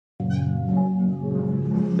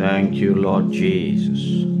Thank you, Lord Jesus.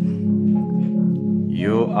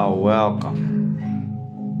 You are welcome.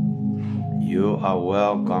 You are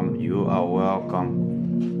welcome. You are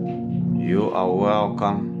welcome. You are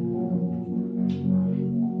welcome.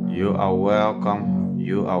 You are welcome.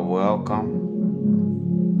 You are welcome.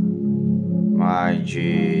 My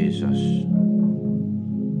Jesus.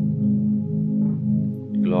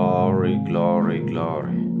 Glory, glory,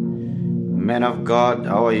 glory. Men of God,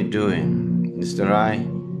 how are you doing? Mr. I,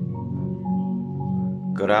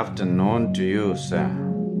 good afternoon to you, sir.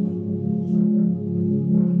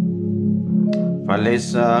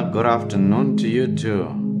 Valesa, good afternoon to you too.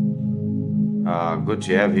 Good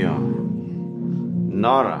to have you.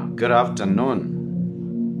 Nora, good afternoon.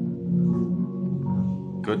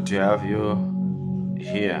 Good to have you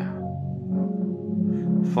here.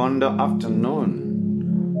 Fondo, afternoon.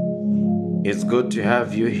 It's good to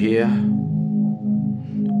have you here.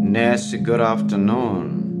 Nancy, good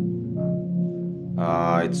afternoon.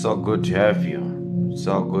 It's so good to have you.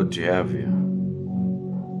 So good to have you.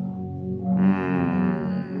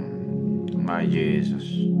 My Jesus.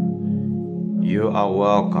 You are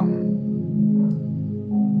welcome.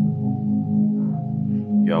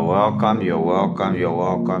 You're welcome, you're welcome, you're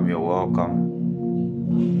welcome, you're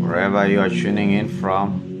welcome. Wherever you are tuning in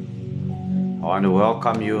from, I want to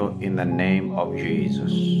welcome you in the name of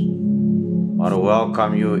Jesus. I want to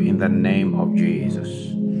welcome you in the name of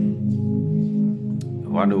Jesus. I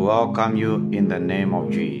want to welcome you in the name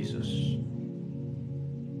of Jesus.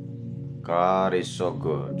 God is so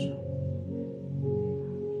good.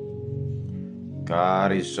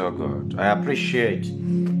 God is so good. I appreciate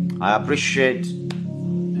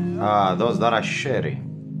those that are sharing.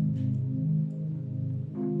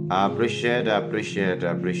 I appreciate.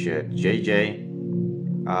 JJ,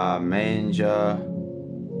 Manger,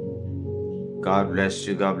 God bless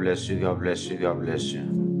you, God bless you, God bless you, God bless you.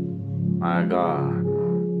 My God.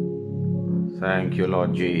 Thank you,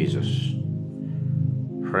 Lord Jesus.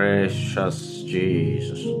 Precious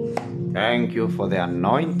Jesus. Thank you for the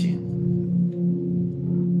anointing.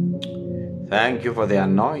 Thank you for the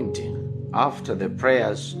anointing. After the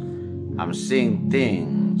prayers, I'm seeing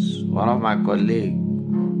things. One of my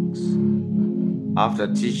colleagues, after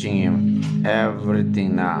teaching him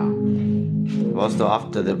everything now, also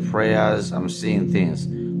after the prayers, I'm seeing things.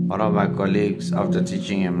 One of my colleagues, after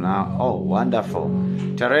teaching him now, oh, wonderful.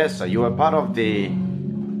 Teresa, you were part of the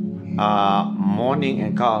morning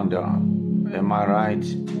encounter. Am I right?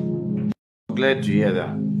 So glad to hear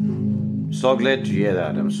that. So glad to hear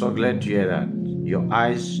that. I'm so glad to hear that. Your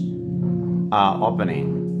eyes are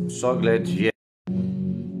opening. So glad to hear.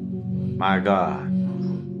 My God.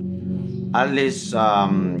 Alice,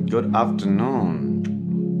 good afternoon.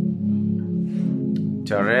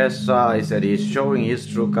 Teresa, he said he's showing his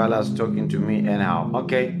true colors, talking to me anyhow.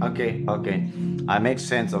 Okay. I make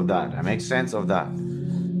sense of that.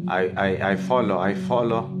 I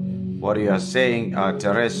follow what you are saying,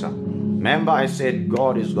 Teresa. Remember I said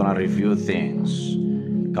God is going to reveal things.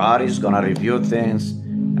 God is going to reveal things,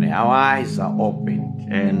 and our eyes are open.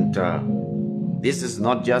 And this is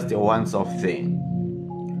not just a once-off thing.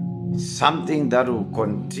 It's something that will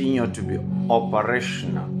continue to be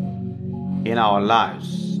operational in our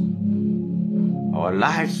lives. Our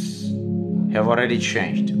lives have already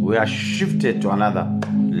changed. We are shifted to another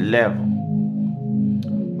level.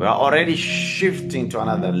 We are already shifting to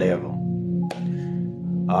another level.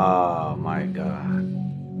 Oh my God.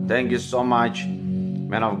 Thank you so much,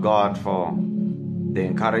 men of God, for the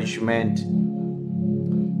encouragement.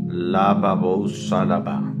 Lababo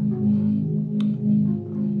Salaba.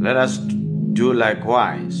 Let us do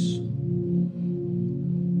likewise.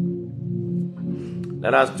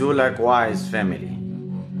 Let us do likewise, family.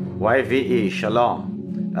 YVE,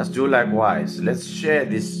 Shalom. Let's do likewise. Let's share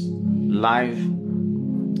this live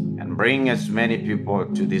and bring as many people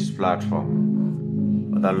to this platform.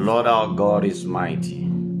 For the Lord our God is mighty.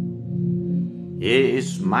 He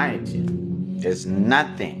is mighty. There's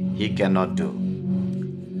nothing He cannot do.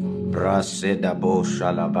 Brasedabo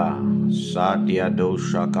Shalaba. Sadiado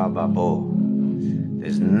Shakababo.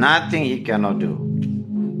 There's nothing He cannot do.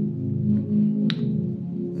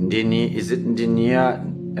 Is it Ndinielo?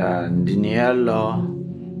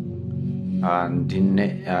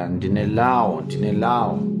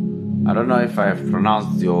 Ndinelao. I don't know if I have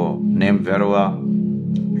pronounced your name very well.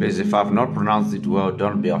 Please, if I have not pronounced it well,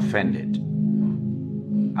 don't be offended.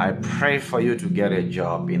 I pray for you to get a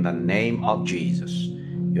job in the name of Jesus.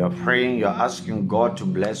 You are praying, you are asking God to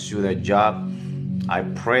bless you the job. I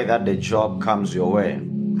pray that the job comes your way.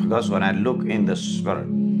 Because when I look in the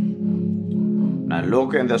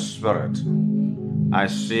Spirit, I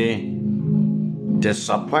see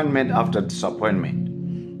disappointment after disappointment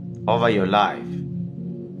over your life.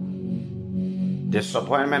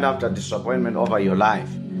 Disappointment after disappointment over your life.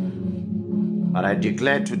 But I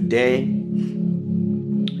declare today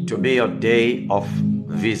to be your day of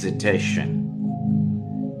visitation.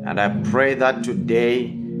 And I pray that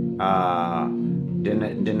today, I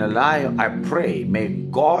pray, may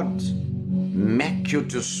God make you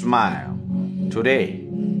to smile. Today,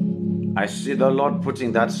 I see the Lord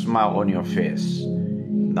putting that smile on your face.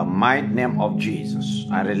 In the mighty name of Jesus,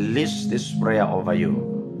 I release this prayer over you.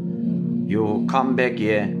 You will come back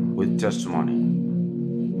here with testimony.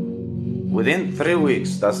 Within 3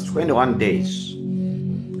 weeks, that's 21 days.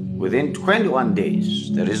 Within 21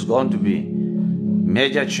 days, there is going to be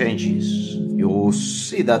major changes. You will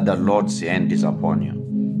see that the Lord's hand is upon you.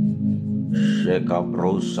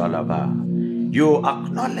 You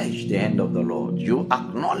acknowledge the hand of the Lord. You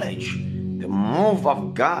acknowledge the move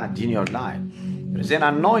of God in your life. There is an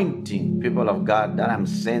anointing, people of God, that I'm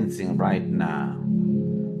sensing right now.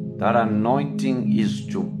 That anointing is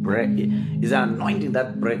an anointing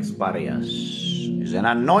that breaks barriers. It's an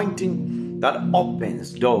anointing that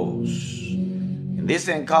opens doors. In this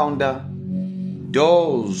encounter,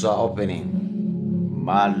 doors are opening.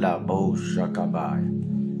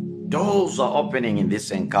 Doors are opening in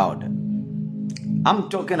this encounter. I'm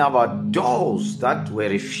talking about doors that were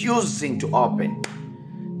refusing to open.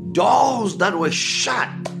 Doors that were shut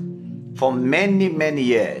for many, many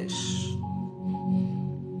years.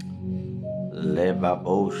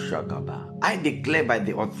 I declare by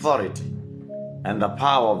the authority and the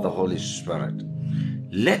power of the Holy Spirit,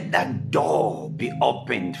 let that door be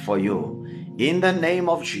opened for you in the name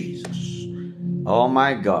of Jesus. Oh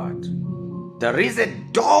my God. There is a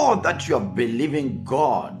door that you are believing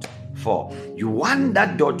God for. You want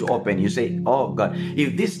that door to open. You say, oh God,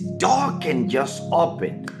 if this door can just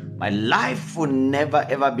open, my life will never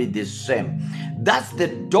ever be the same. That's the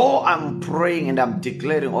door I'm praying and I'm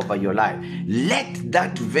declaring over your life. Let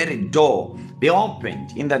that very door be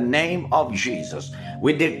opened in the name of Jesus.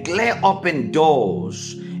 We declare open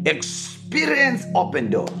doors. Experience open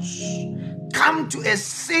doors. Come to a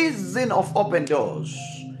season of open doors.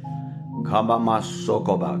 Come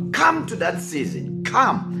to that season.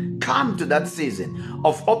 Come to that season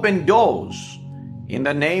of open doors in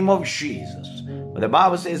the name of Jesus. But the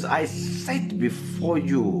Bible says, I set before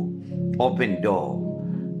you open door.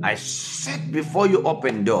 I set before you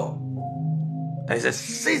open door. There's a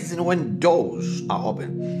season when doors are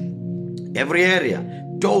open. Every area,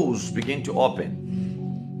 doors begin to open.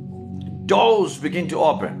 Doors begin to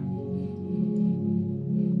open.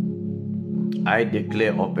 I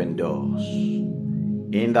declare open doors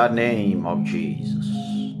in the name of Jesus.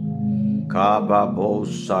 Kababo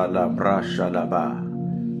salabra shalaba.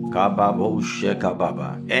 Kababo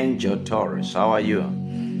shekababa. Angel Taurus, how are you?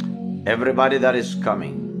 Everybody that is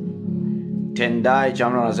coming. Tendai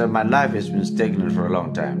Chamrana said, my life has been stagnant for a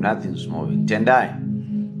long time. Nothing's moving. Tendai.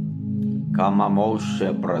 Kamamo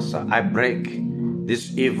sheprasa. I break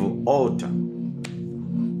this evil altar.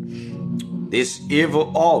 This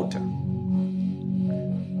evil altar.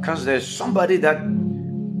 Because there's somebody that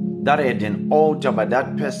had an altar, but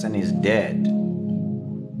that person is dead.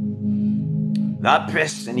 That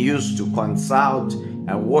person used to consult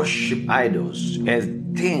and worship idols as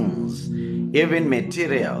things, even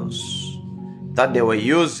materials that they were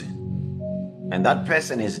using. And that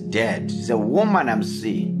person is dead. It's a woman I'm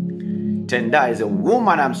seeing. Tenda is a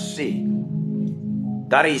woman I'm seeing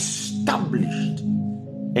that established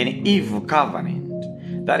an evil covenant.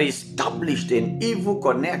 That established an evil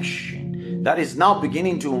connection that is now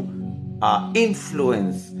beginning to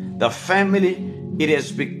influence the family. It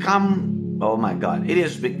has become, oh my God, it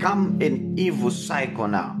has become an evil cycle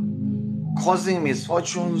now, causing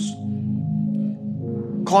misfortunes,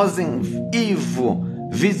 causing evil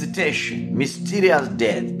visitation, mysterious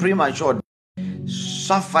death, premature death,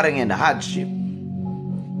 suffering and hardship,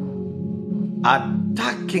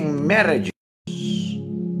 attacking marriages.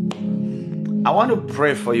 I want to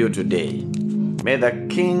pray for you today. May the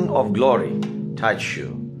King of Glory touch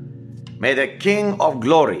you. May the King of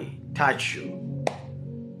Glory touch you.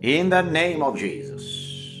 In the name of Jesus.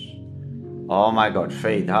 Oh my God,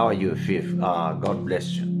 Faith, how are you, Faith? God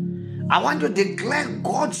bless you. I want to declare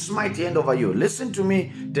God's mighty hand over you. Listen to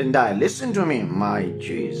me, Tendai. Listen to me, my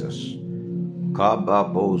Jesus.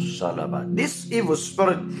 This evil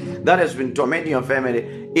spirit that has been tormenting your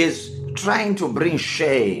family is trying to bring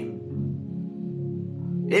shame.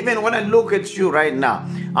 Even when I look at you right now,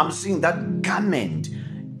 I'm seeing that garment,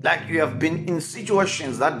 like you have been in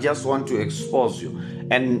situations that just want to expose you.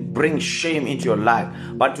 and bring shame into your life.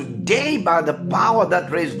 But today, by the power that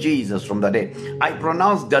raised Jesus from the dead, I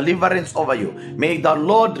pronounce deliverance over you. May the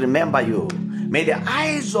Lord remember you. May the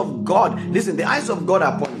eyes of God, listen, the eyes of God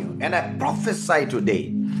are upon you. And I prophesy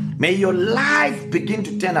today, may your life begin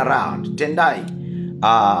to turn around. Tendai.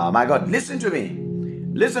 My God, listen to me.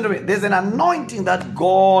 Listen to me. There's an anointing that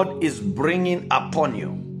God is bringing upon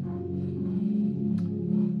you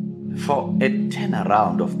for a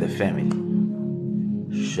turnaround of the family.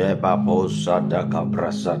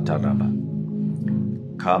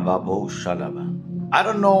 I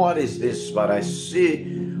don't know what is this, but I see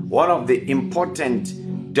one of the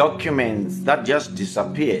important documents that just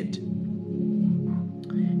disappeared.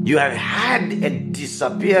 You have had a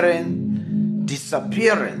disappearance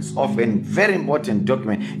of a very important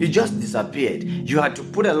document. It just disappeared. You had to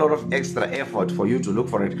put a lot of extra effort for you to look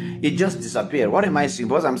for it. It just disappeared. What am I seeing?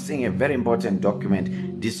 Because I'm seeing a very important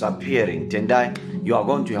document disappearing. Tendai, you are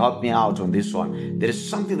going to help me out on this one. There is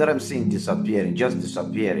something that I'm seeing disappearing, just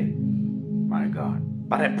disappearing. My God.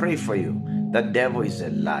 But I pray for you. The devil is a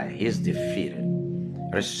lie. He is defeated.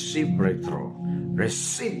 Receive breakthrough.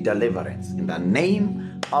 Receive deliverance in the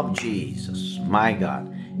name of Jesus. My God.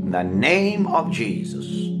 In the name of Jesus.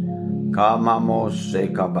 Kamamo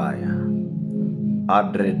Sekabaya.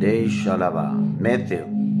 Adrede Shalaba. Matthew.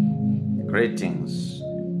 Greetings.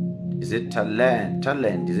 Is it talent?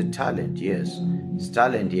 Talent. Is it talent? Yes. It's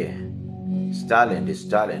talent, yeah. It's talent. It's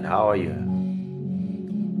talent. How are you?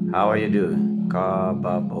 How are you doing?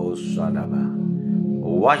 Kababo Shalaba.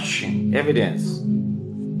 Watching. Evidence.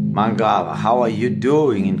 Mangava. How are you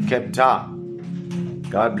doing in Cape Town?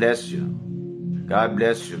 God bless you. God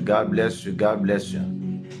bless you. God bless you. God bless you.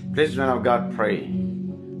 Please, man of God, pray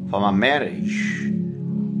for my marriage.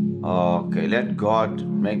 Okay, let God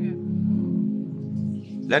make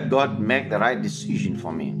the right decision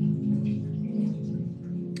for me.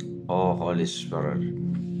 Oh, Holy Spirit.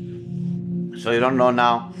 So you don't know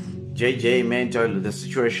now, JJ mental, the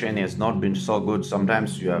situation has not been so good.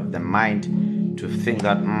 Sometimes you have the mind to think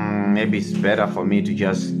that maybe it's better for me to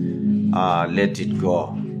just let it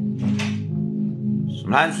go.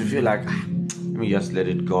 Sometimes you feel like, let me just let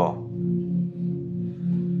it go.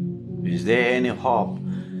 Is there any hope?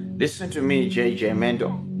 Listen to me, JJ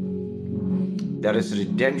Mendo. There is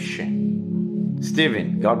redemption.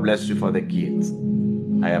 Stephen, God bless you for the kids.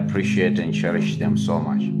 I appreciate and cherish them so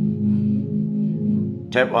much.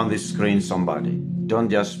 Tap on the screen, somebody. Don't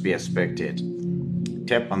just be expected.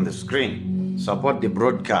 Tap on the screen. Support the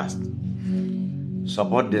broadcast.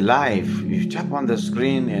 Support the live. You tap on the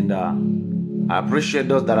screen, and I appreciate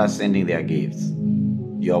those that are sending their gifts.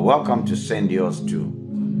 You're welcome to send yours too.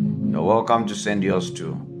 You're welcome to send yours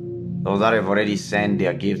too. Those that have already sent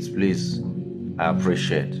their gifts, please, I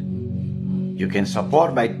appreciate. You can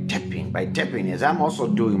support by tapping, as I'm also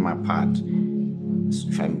doing my part.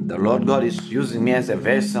 The Lord God is using me as a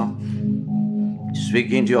vessel to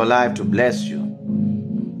speak into your life to bless you.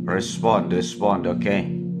 Respond, okay?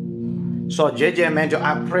 So, JJ Mentor,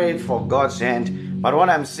 I prayed for God's hand, but what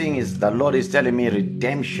I'm seeing is the Lord is telling me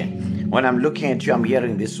redemption. When I'm looking at you, I'm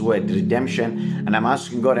hearing this word, redemption, and I'm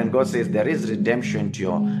asking God, and God says there is redemption to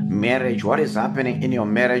your marriage. What is happening in your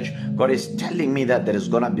marriage? God is telling me that there is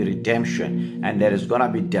going to be redemption, and there is going to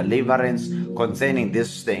be deliverance concerning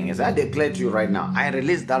this thing. As I declare to you right now, I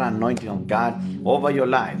release that anointing of God over your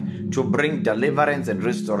life to bring deliverance and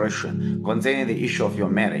restoration concerning the issue of your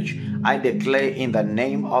marriage. I declare in the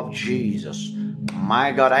name of Jesus.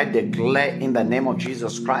 My God, I declare in the name of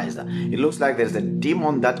Jesus Christ. It looks like there's a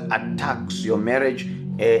demon that attacks your marriage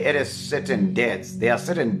at a certain dates. There are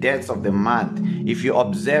certain dates of the month. If you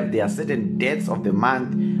observe, there are certain dates of the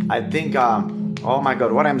month. I think, oh my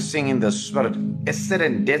God, what I'm seeing in the spirit, a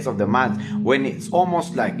certain dates of the month when it's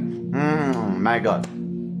almost like, my God.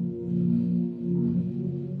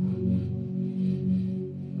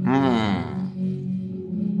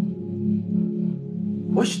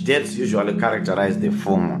 Which dates usually characterize the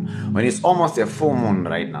full moon? When it's almost a full moon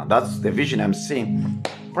right now, that's the vision I'm seeing.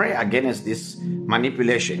 Pray against this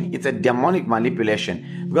manipulation. It's a demonic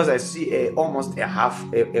manipulation because I see almost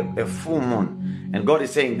a full moon. And God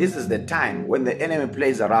is saying this is the time when the enemy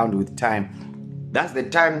plays around with time. That's the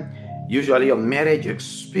time usually your marriage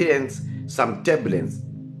experience some turbulence.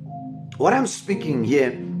 What I'm speaking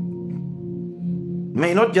here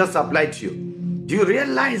may not just apply to you. Do you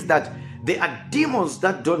realize that there are demons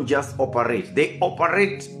that don't just operate? They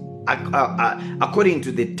operate according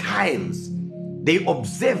to the times. They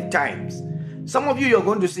observe times. Some of you, you're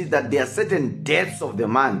going to see that there are certain dates of the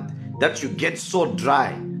month that you get so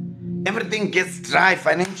dry. Everything gets dry.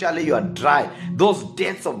 Financially, you are dry. Those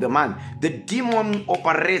dates of the month. The demon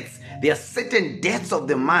operates. There are certain dates of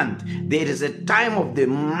the month. There is a time of the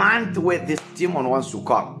month where this demon wants to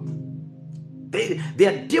come. There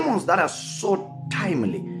are demons that are so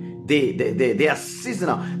timely. They are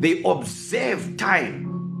seasonal. They observe time.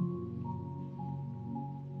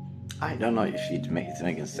 I don't know if it's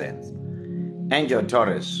making sense. Angel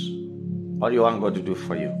Taurus, what do you want God to do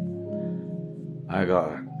for you? My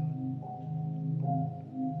God.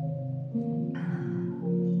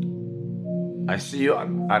 I see you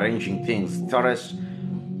arranging things. Taurus,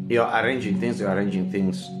 you're arranging things.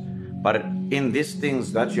 But in these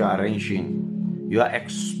things that you're arranging, you are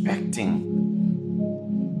expecting.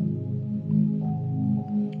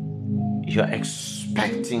 You're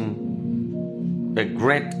expecting a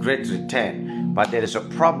great return. But there is a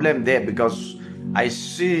problem there because I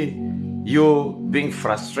see you being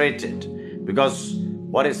frustrated because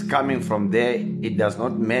what is coming from there, it does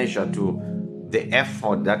not measure to the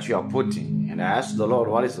effort that you are putting. And I asked the Lord,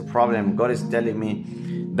 what is the problem? God is telling me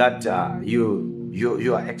that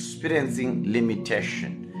you are experiencing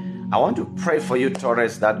limitation. I want to pray for you,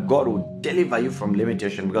 Taurus, that God will deliver you from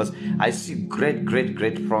limitation because I see great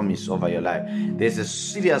promise over your life. There's a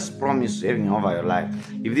serious promise having over your life.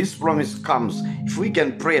 If this promise comes, if we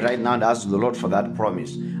can pray right now and ask the Lord for that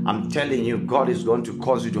promise, I'm telling you, God is going to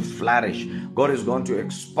cause you to flourish. God is going to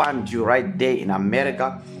expand you right there in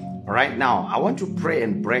America. Right now, I want to pray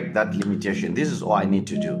and break that limitation. This is all I need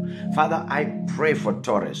to do. Father, I pray for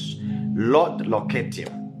Taurus. Lord, locate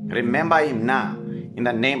him. Remember him now in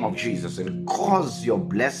the name of Jesus and cause your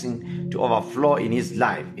blessing to overflow in his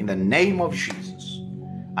life in the name of Jesus.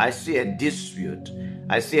 I see a dispute.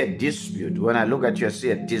 When I look at you, I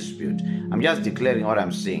see a dispute. I'm just declaring what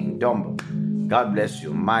I'm seeing. Dumbo. God bless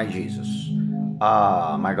you, my Jesus.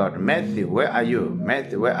 My God. Matthew, where are you?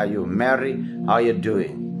 Mary, how are you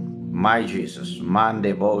doing? My Jesus,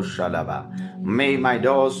 Mandebo Shalaba. May my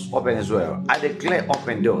doors open as well. I declare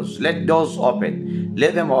open doors. Let doors open.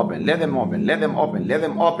 Let them open.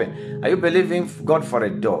 Are you believing God for a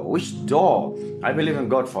door? Which door? I believe in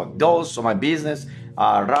God for doors for my business.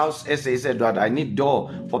 Rouse SA said that I need door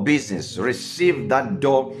for business. Receive that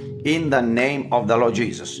door in the name of the Lord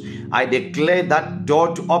Jesus. I declare that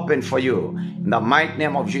door to open for you in the mighty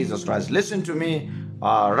name of Jesus Christ. Listen to me,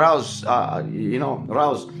 Rouse.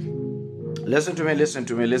 Rouse. Listen to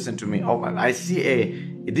me. Oh, I see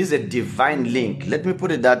it is a divine link. Let me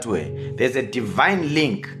put it that way. There's a divine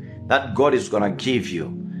link that God is going to give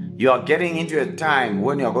you. You are getting into a time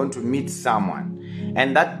when you're going to meet someone,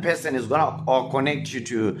 and that person is going to connect you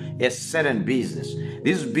to a certain business.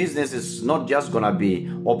 This business is not just going to be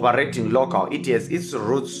operating local. It has its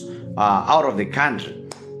roots out of the country.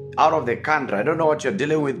 I don't know what you're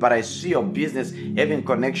dealing with, but I see your business having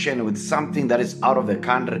connection with something that is out of the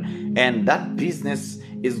country, and that business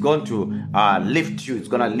is going to lift you. It's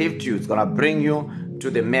going to lift you. It's going to bring you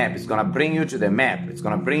to the map.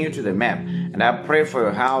 And I pray for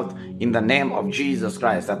your health in the name of Jesus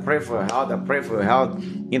Christ. I pray for your health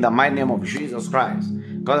in the mighty name of Jesus Christ.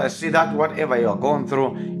 Because I see that whatever you're going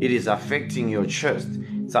through, it is affecting your chest.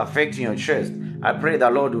 I pray the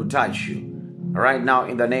Lord will touch you right now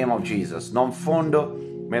in the name of Jesus. Nomfundo,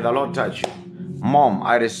 may the Lord touch you. Mom,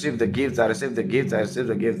 I receive the gifts.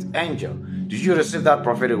 Angel, did you receive that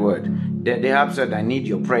prophetic word? They have said, I need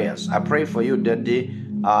your prayers. I pray for you that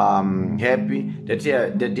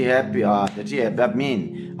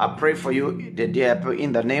I pray for you that they happy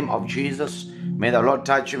in the name of Jesus. May the Lord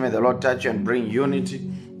touch you and bring unity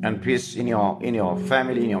and peace in your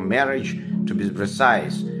family, in your marriage, to be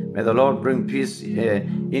precise. May the Lord bring peace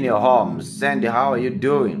in your home. Sandy, how are you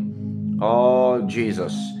doing? Oh,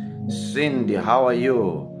 Jesus. Cindy, how are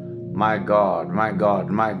you? My God.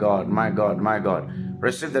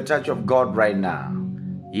 Receive the touch of God right now.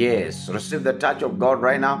 Yes, receive the touch of God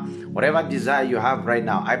right now. Whatever desire you have right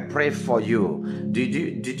now, I pray for you.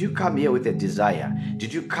 Did you come here with a desire?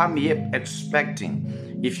 Did you come here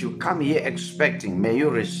expecting? If you come here expecting, may you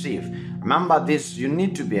receive. Remember this, you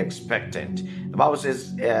need to be expectant. The Bible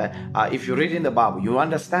says, if you read in the Bible, you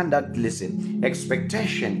understand that, listen,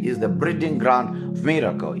 expectation is the breeding ground of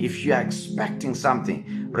miracle. If you are expecting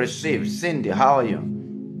something, receive. Cindy, how are you?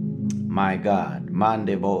 My God,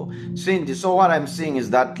 Mandebo. Cindy, so what I'm seeing is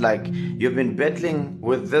that like you've been battling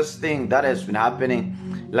with this thing that has been happening,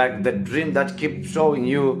 like the dream that keeps showing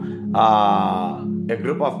you a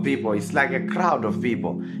group of people. It's like a crowd of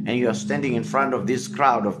people, and you are standing in front of this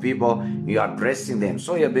crowd of people. You are addressing them.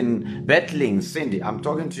 So you have been battling, Cindy. I'm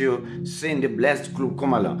talking to you, Cindy, blessed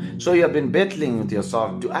Kumala. So you have been battling with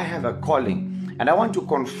yourself. Do I have a calling? And I want to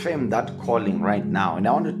confirm that calling right now. And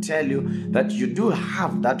I want to tell you that you do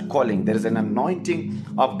have that calling. There is an anointing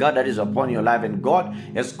of God that is upon your life, and God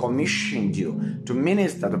has commissioned you to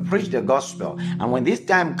minister, to preach the gospel. And when this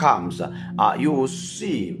time comes, you will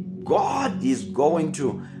see God is going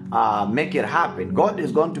to make it happen. God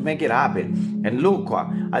is going to make it happen. And look,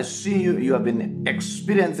 I see you have been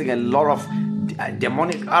experiencing a lot of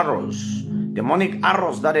demonic arrows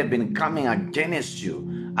that have been coming against you.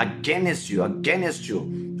 So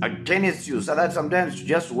that sometimes you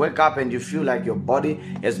just wake up and you feel like your body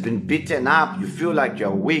has been beaten up. You feel like you're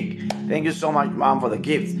weak. Thank you so much, Mom, for the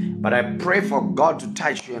gifts. But I pray for God to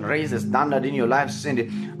touch you and raise a standard in your life, Cindy.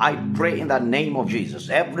 I pray in the name of Jesus.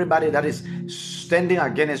 Everybody that is standing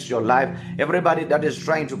against your life, everybody that is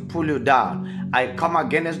trying to pull you down, I come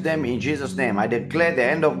against them in Jesus' name. I declare the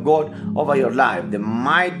hand of God over your life, the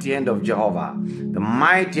mighty hand of Jehovah, the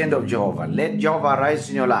mighty hand of Jehovah. Let Jehovah rise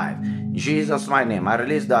in your life. In Jesus' my name, I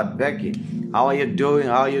release that. Becky, how are you doing?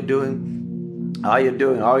 How are you doing? How are you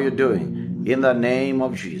doing? How are you doing? In the name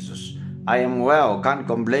of Jesus. I am well. Can't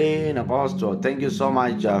complain, Apostle. Thank you so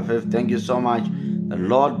much, Fifth. Thank you so much. The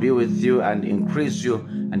Lord be with you and increase you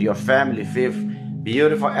and your family, Fifth.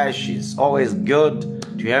 Beautiful Ashes. Always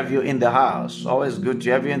good to have you in the house. Always good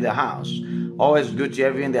to have you in the house. Always good to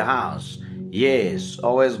have you in the house. Yes,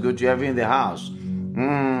 always good to have you in the house.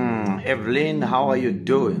 Evelyn, how are you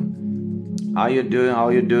doing? How are you doing? How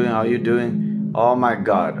are you doing? How are you doing? Oh my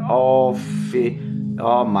God. Oh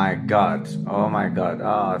my God. Oh my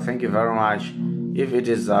God. Thank you very much. If it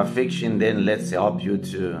is fiction, then let's help you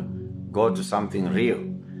to go to something real.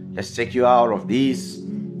 Let's take you out of this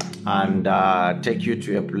and take you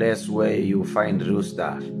to a place where you find real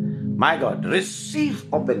stuff. My God, receive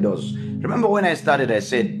open doors. Remember when I started, I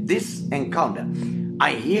said, this encounter,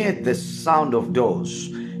 I hear the sound of doors.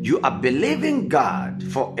 You are believing God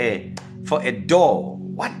for a door.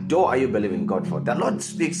 What door are you believing God for? The Lord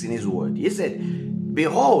speaks in His word. He said,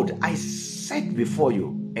 behold, I set before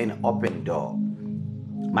you an open door.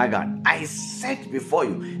 My God, I set before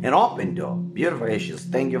you an open door. Beautiful Ashes.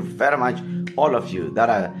 Thank you very much, all of you that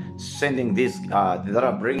are sending this, that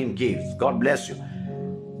are bringing gifts. God bless you.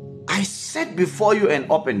 I set before you an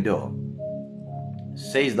open door,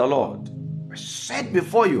 says the Lord. I set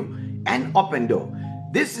before you an open door.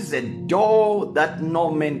 This is a door that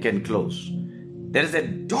no man can close. There is a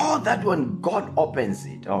door that when God opens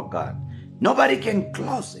it, oh God, nobody can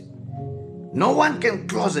close it. No one can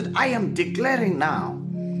close it. I am declaring now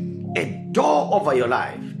a door over your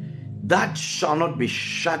life that shall not be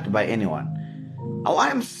shut by anyone. I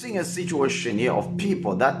am seeing a situation here of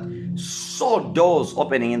people that saw doors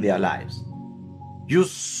opening in their lives. You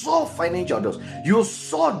saw financial doors. You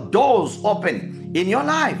saw doors opening in your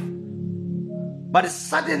life. But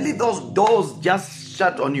suddenly those doors just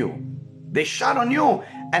shut on you. They shut on you.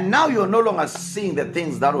 And now you're no longer seeing the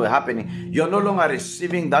things that were happening. You're no longer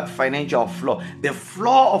receiving that financial flow. The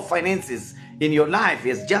flow of finances in your life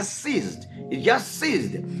is just ceased. It just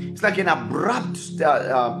ceased. It's like an abrupt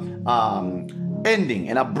ending.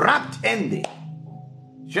 An abrupt ending.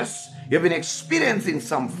 You've been experiencing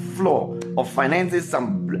some flow of finances,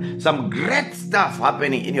 some great stuff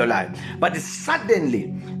happening in your life. But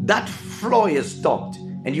suddenly, that flow is stopped.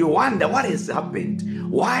 And you wonder, what has happened?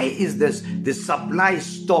 Why is the supply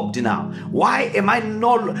stopped now? Why am I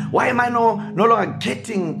no longer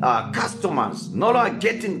getting customers, no longer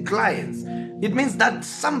getting clients? It means that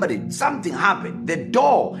something happened. The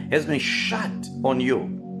door has been shut on you.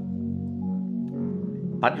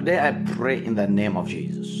 But today I pray in the name of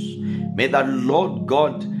Jesus. May the Lord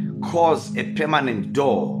God cause a permanent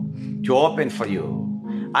door to open for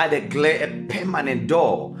you. I declare a permanent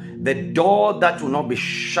door. The door that will not be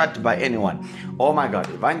shut by anyone. Oh my God,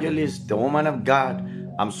 Evangelist, the woman of God,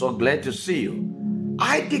 I'm so glad to see you.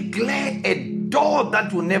 I declare a door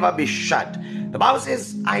that will never be shut. The Bible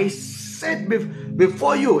says, I set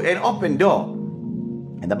before you an open door.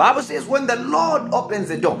 And the Bible says, when the Lord opens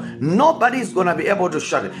the door, nobody is going to be able to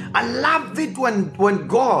shut it. I love it when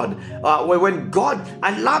God,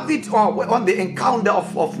 I love it on the encounter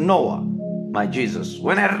of Noah, my Jesus.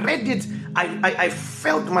 When I read it, I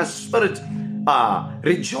felt my spirit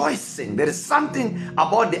rejoicing. There is something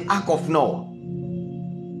about the Ark of Noah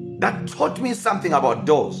that taught me something about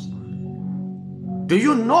doors. Do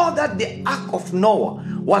you know that the Ark of Noah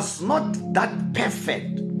was not that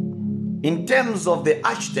perfect? In terms of the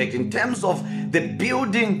architect, in terms of the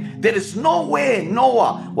building, there is no way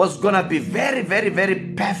Noah was going to be very, very,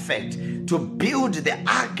 very perfect to build the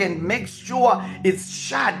ark and make sure it's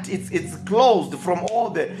shut, it's closed from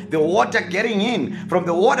all the water getting in, from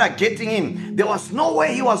the water getting in. There was no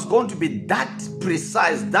way he was going to be that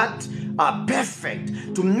precise, that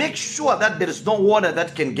perfect, to make sure that there is no water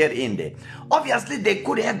that can get in there. Obviously, there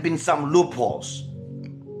could have been some loopholes.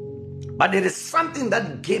 But there is something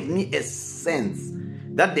that gave me a sense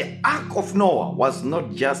that the Ark of Noah was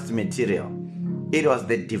not just material. It was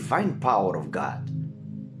the divine power of God.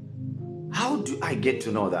 How do I get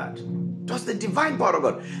to know that? It was the divine power of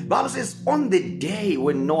God. The Bible says, on the day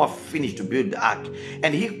when Noah finished to build the ark,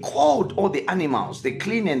 and he called all the animals, the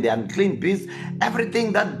clean and the unclean beasts,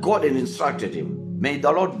 everything that God had instructed him. May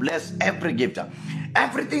the Lord bless every gifter.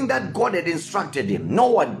 Everything that God had instructed him,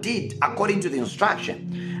 Noah did according to the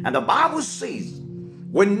instruction. And the Bible says,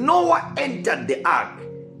 when Noah entered the ark,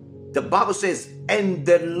 the Bible says, and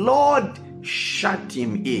the Lord shut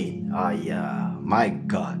him in. Ah, yeah, my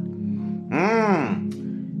God.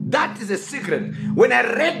 That is a secret. When I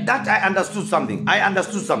read that, I understood something.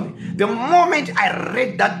 The moment I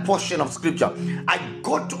read that portion of scripture, I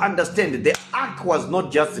got to understand that the ark was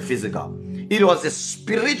not just physical. It was a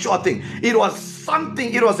spiritual thing. It was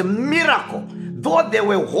something. It was a miracle. Though there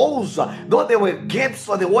were holes, though there were gaps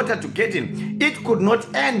for the water to get in, it could not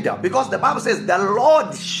enter, because the Bible says the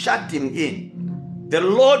Lord shut him in. The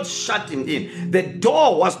Lord shut him in. The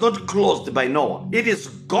door was not closed by Noah. It is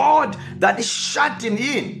God that shut him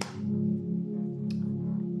in.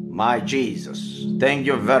 My Jesus. Thank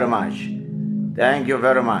you very much. Thank you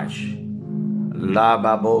very much.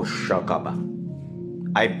 Lababo Shakaba.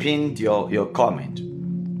 I pinned your comment.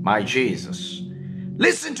 My Jesus.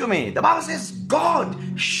 Listen to me. The Bible says God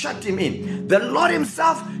shut him in. The Lord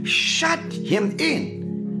himself shut him in.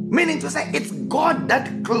 Meaning to say, it's God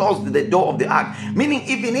that closed the door of the ark. Meaning,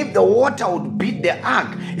 even if the water would beat the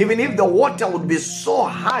ark, even if the water would be so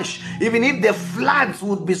harsh, even if the floods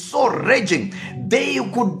would be so raging, they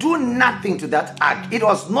could do nothing to that ark. It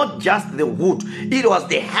was not just the wood. It was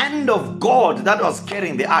the hand of God that was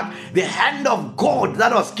carrying the ark. The hand of God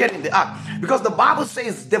that was carrying the ark. Because the Bible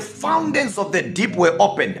says the fountains of the deep were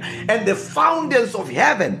opened, and the fountains of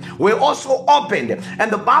heaven were also opened.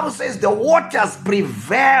 And the Bible says the waters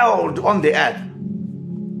prevailed on the earth.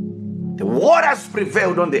 The waters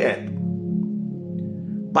prevailed on the earth.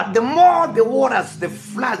 But the more the waters, the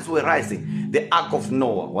floods were rising, the ark of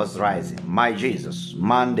Noah was rising. My Jesus.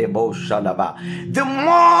 Mandebo Shalaba. The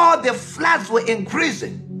more the floods were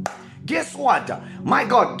increasing, guess what? My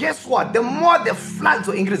God, guess what? The more the floods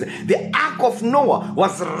were increasing, the ark of Noah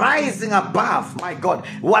was rising above. My God,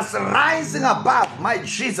 was rising above. My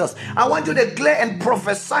Jesus. I want you to declare and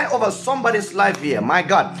prophesy over somebody's life here. My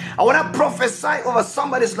God, I want to prophesy over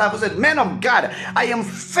somebody's life who said, man of God, I am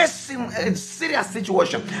facing a serious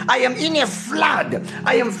situation. I am in a flood.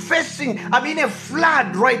 I'm in a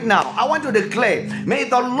flood right now. I want to declare, may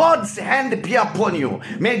the Lord's hand be upon you.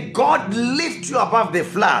 May God lift you above the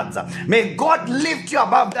floods. May God lift you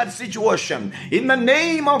above that situation. In the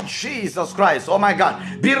name of Jesus Christ. Oh my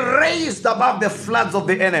God. Be raised above the floods of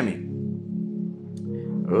the enemy.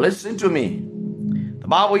 Listen to me. The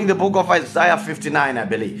Bible in the book of Isaiah 59, I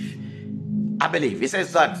believe. It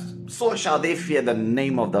says that, so shall they fear the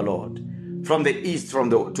name of the Lord from the east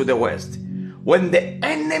to the west. When the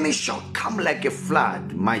enemy shall come like a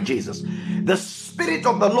flood, my Jesus, the Spirit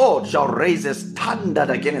of the Lord shall raise a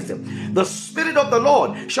standard against him. The Spirit of the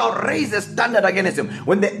Lord shall raise a standard against him.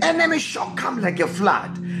 When the enemy shall come like a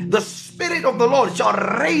flood, the Spirit of the Lord shall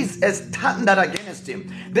raise a standard against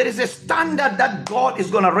him. There is a standard that God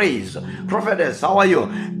is going to raise. Prophetess, how are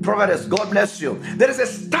you? Prophetess, God bless you. There is a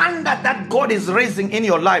standard that God is raising in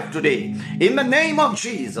your life today. In the name of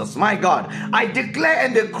Jesus, my God, I declare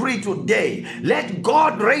and decree today, let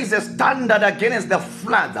God raise a standard against the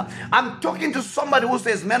floods. I'm talking to somebody who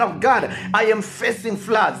says, man of God, I am facing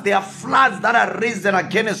floods. There are floods that are risen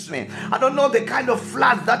against me. I don't know the kind of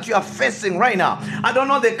floods that you are facing right now. I don't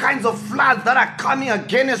know the kinds of floods that are coming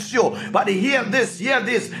against you. But hear this, hear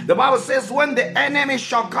this. The Bible says, when the enemy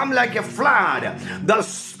shall come like a flood, the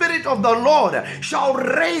Spirit of the Lord shall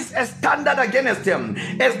raise a standard against him.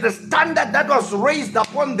 As the standard that was raised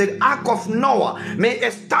upon the ark of Noah, may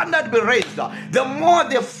a standard be raised. The more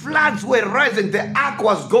the floods were rising, the ark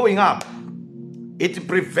was going up. It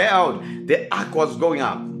prevailed. The ark was going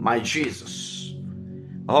up. My Jesus.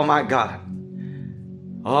 Oh my God.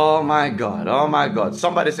 Oh my God. Oh my God.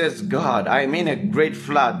 Somebody says, God, I'm in a great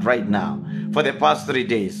flood right now. For the past 3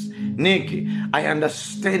 days. Nikki, I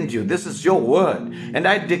understand you. This is your word. And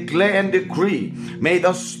I declare and decree, may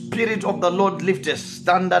the Spirit of the Lord lift a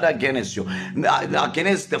standard against you,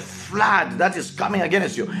 against the flood that is coming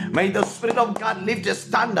against you. May the Spirit of God lift a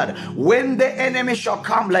standard. When the enemy shall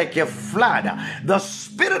come like a flood, the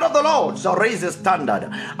Spirit of the Lord shall raise a standard.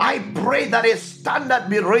 I pray that a standard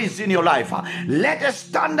be raised in your life. Let a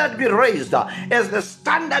standard be raised as the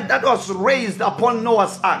standard that was raised upon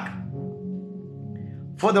Noah's ark.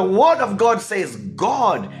 For the word of God says,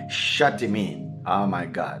 God shut him in. Oh my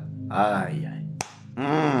God.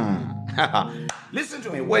 Listen to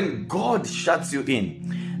me. When God shuts you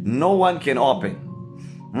in, no one can open.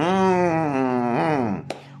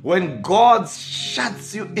 When God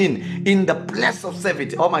shuts you in the place of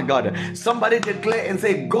safety, oh my God, somebody declare and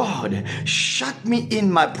say, God, shut me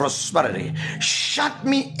in my prosperity. Shut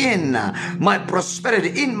me in my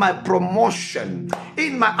prosperity, in my promotion,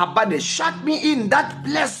 in my abundance. Shut me in that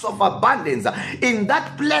place of abundance, in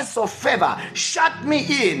that place of favor. Shut me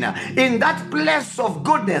in that place of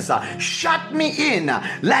goodness. Shut me in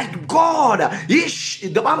like God.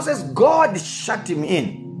 The Bible says God shut him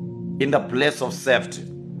in the place of safety.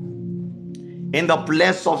 In the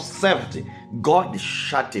place of safety, God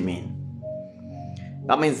shut him in.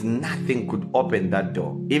 That means nothing could open that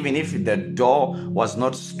door. Even if the door was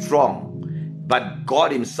not strong, but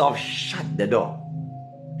God himself shut the door.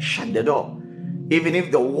 Shut the door. Even if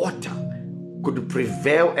the water could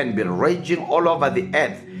prevail and be raging all over the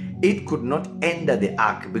earth, it could not enter the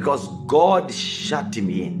ark because God shut him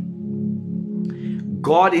in.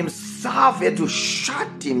 God himself had to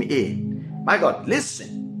shut him in. My God,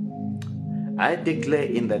 listen. I declare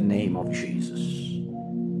in the name of Jesus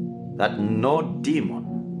that no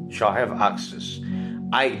demon shall have access.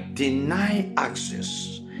 I deny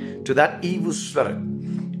access to that evil spirit.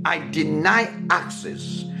 I deny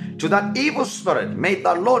access to that evil spirit. May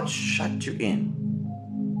the Lord shut you in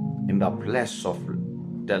the place of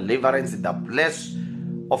deliverance, in the place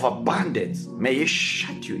of abundance. May he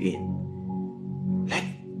shut you in. Let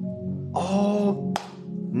all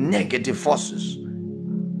negative forces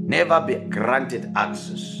never be granted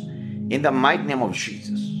access. In the mighty name of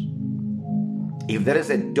Jesus. If there is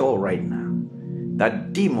a door right now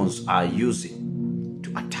that demons are using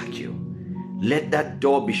to attack you, let that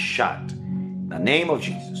door be shut. In the name of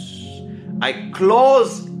Jesus. I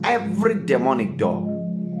close every demonic door.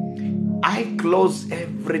 I close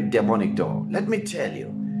every demonic door. Let me tell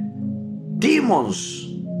you, demons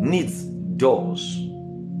need doors.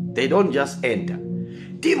 They don't just enter.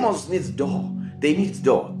 Demons need door. They need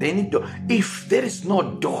door. They need door. If there is no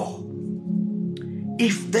door,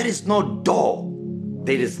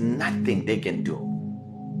 there is nothing they can do.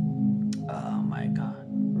 Oh my God.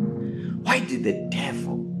 Why did the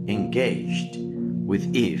devil engage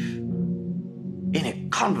with Eve in a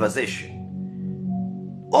conversation?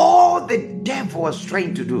 All the devil was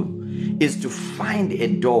trying to do is to find a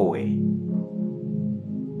doorway.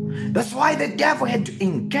 That's why the devil had to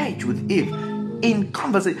engage with Eve in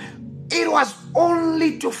conversation. It was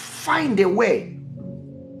only to find a way.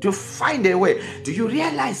 To find a way. Do you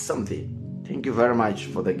realize something? Thank you very much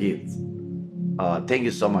for the gift. Thank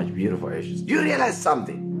you so much, beautiful Ashes. Do you realize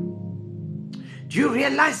something? Do you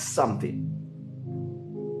realize something?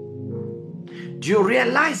 Do you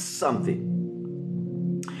realize something?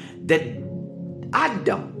 That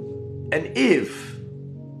Adam and Eve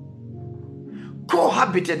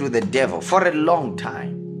cohabited with the devil for a long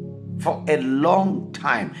time. For a long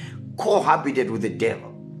time. Cohabited with the devil.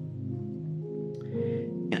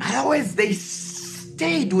 In other words, they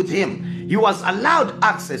stayed with him. He was allowed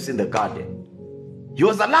access in the garden. He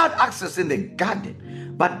was allowed access in the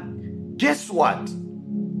garden. But guess what?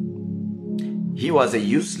 He was a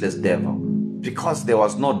useless devil because there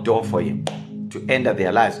was no door for him to enter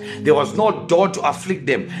their lives. There was no door to afflict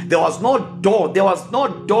them. There was no door. There was no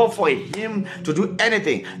door for him to do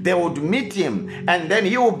anything. They would meet him and then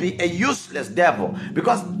he would be a useless devil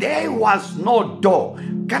because there was no door.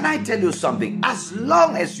 Can I tell you something? As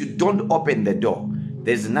long as you don't open the door,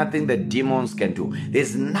 there's nothing the demons can do.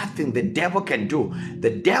 There's nothing the devil can do. The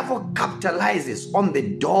devil capitalizes on the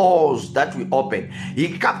doors that we open.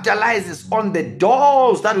 He capitalizes on the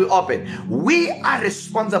doors that we open. We are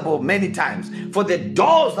responsible many times for the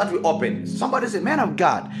doors that we open. Somebody say, man of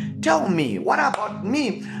God, tell me, what about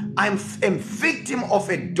me? I'm a victim of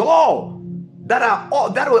a door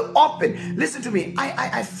that will open. Listen to me.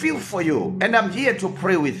 I feel for you and I'm here to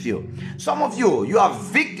pray with you. Some of you, you are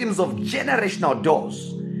victims of generational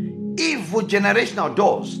doors, evil generational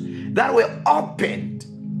doors that were opened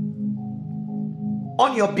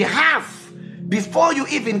on your behalf before you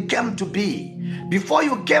even came to be. Before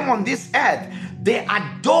you came on this earth, There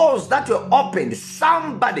are doors that were opened.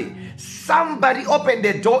 Somebody opened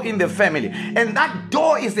the door in the family, and that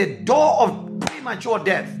door is a door of premature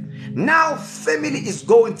death. Now family is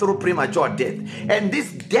going through premature death, and this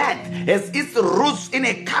death has its roots in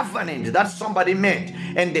a covenant that somebody made,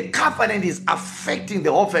 and the covenant is affecting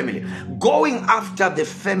the whole family, going after the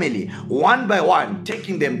family one by one,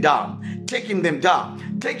 taking them down.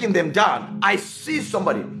 I see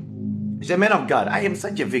somebody. He's a man of God. I am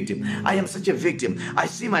such a victim. I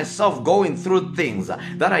see myself going through things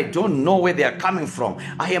that I don't know where they are coming from.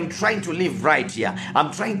 I am trying to live right here.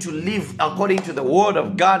 I'm trying to live according to the word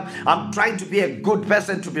of God. I'm trying to be a good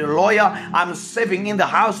person, to be loyal. I'm serving in the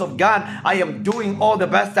house of God. I am doing all the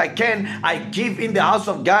best I can. I give in the house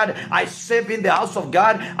of God. I serve in the house of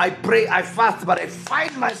God. I pray, I fast, but I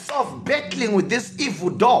find myself battling with this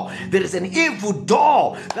evil door. There is an evil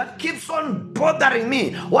door that keeps on bothering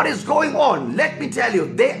me. What is going on? Let me tell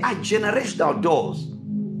you, they are generational doors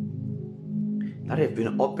that have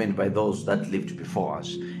been opened by those that lived before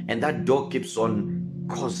us, and that door keeps on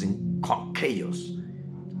causing chaos.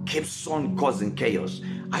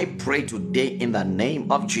 I pray today in the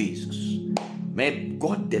name of Jesus, may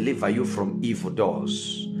God deliver you from evil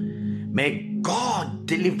doors. May God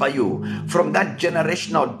deliver you from that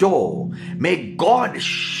generational door. May God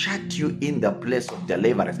shut you in the place of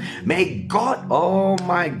deliverance. May God, oh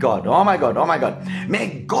my God,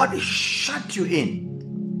 may God shut you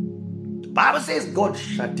in. The Bible says God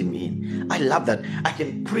shut him in. I love that. I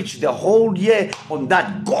can preach the whole year on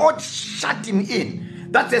that. God shut him in.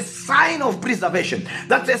 That's a sign of preservation.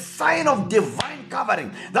 That's a sign of divine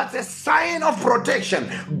covering. That's a sign of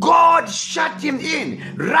protection. God shut him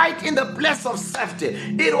in right in the place of safety.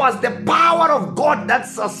 It was the power of God that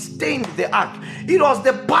sustained the ark. It was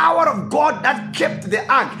the power of God that kept the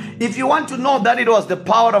ark. If you want to know that it was the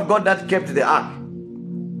power of God that kept the ark,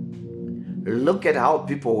 look at how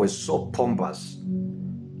people were so pompous.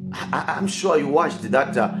 I'm sure you watched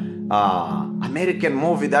that American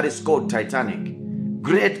movie that is called Titanic.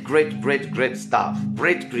 Great stuff.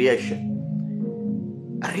 Great creation.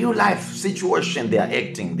 A real life situation they are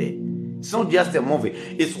acting there. It's not just a movie.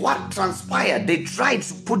 It's what transpired. They tried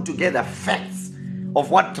to put together facts of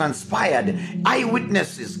what transpired.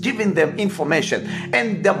 Eyewitnesses giving them information.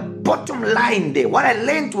 And the bottom line there, what I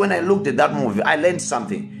learned when I looked at that movie, I learned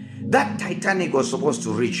something. That Titanic was supposed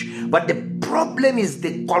to reach, but the problem is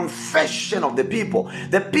the confession of the people.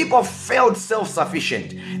 The people felt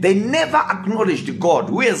self-sufficient. They never acknowledged God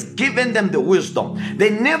who has given them the wisdom.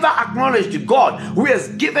 They never acknowledged God who has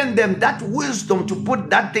given them that wisdom to put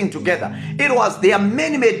that thing together. It was their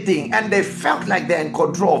man-made thing, and they felt like they're in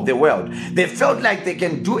control of the world. They felt like they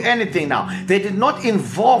can do anything now. They did not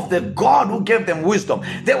involve the God who gave them wisdom.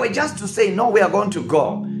 They were just to say, no, we are going to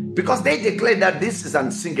go. Because they declared that this is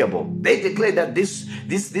unsinkable. They declared that this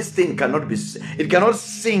thing cannot be, it cannot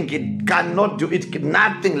sink, it cannot do it,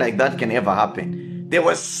 nothing like that can ever happen. They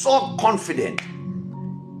were so confident.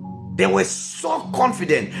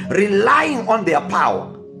 Relying on their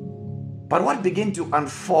power. But what began to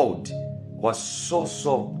unfold was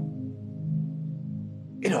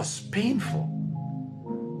it was painful.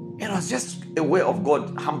 It was just a way of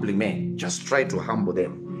God humbling men. Just try to humble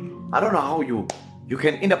them. I don't know how you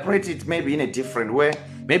can interpret it maybe in a different way.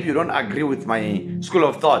 Maybe you don't agree with my school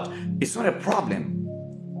of thought. It's not a problem.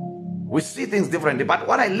 We see things differently. But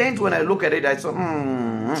what I learned when I look at it, I saw,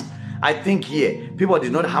 I think here, people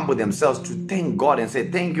did not humble themselves to thank God and say,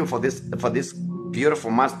 thank you for this beautiful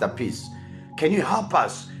masterpiece. Can you help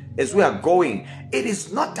us as we are going? It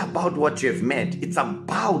is not about what you have made. It's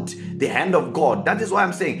about the hand of God. That is why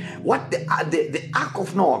I'm saying, what the Ark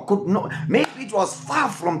of Noah could not, maybe it was far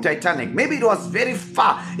from Titanic. Maybe it was very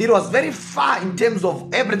far. It was very far in terms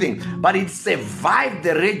of everything, but it survived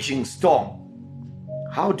the raging storm.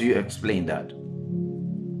 How do you explain that?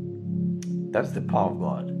 That's the power of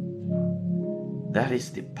God. That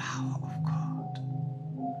is the power of God.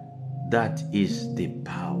 That is the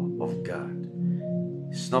power of God.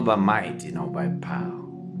 It's not by might, nor by power.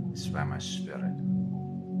 It's by my spirit.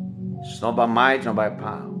 It's not by might, nor by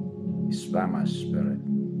power. It's by my spirit.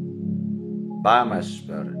 By my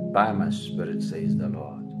spirit, says the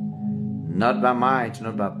Lord. Not by might,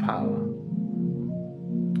 not by power,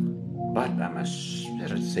 but by my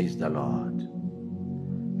spirit, says the Lord.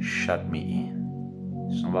 Shut me in.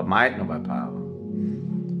 It's not by might, nor by power.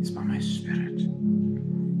 It's by my spirit.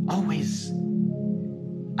 Always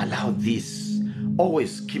allow this.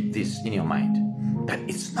 Always keep this in your mind, that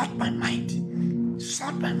it's not by might. It's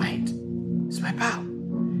not by might. It's by power.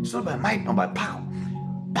 It's not by might, nor by power.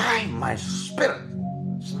 By my spirit.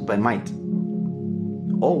 It's not by might.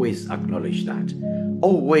 Always acknowledge that.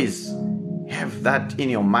 Always Have that in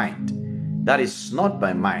your mind. That is not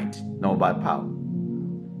by might, nor by power.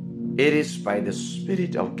 It is by the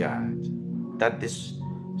Spirit of God that this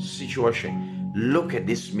situation, look at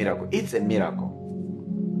this miracle. It's a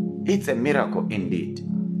miracle. It's a miracle indeed.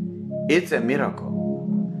 It's a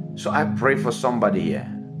miracle. So I pray for somebody here.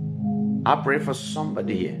 I pray for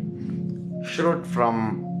somebody here. Shrewd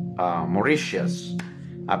from Mauritius,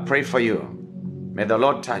 I pray for you. May the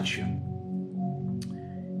Lord touch you.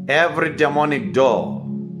 Every demonic door,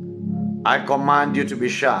 I command you to be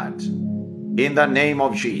shut in the name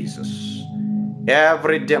of Jesus.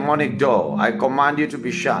 Every demonic door, I command you to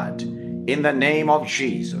be shut in the name of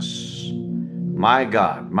Jesus. My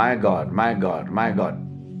God, my God, my God, my God.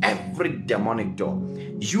 Every demonic door,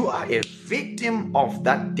 you are a victim of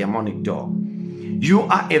that demonic door. You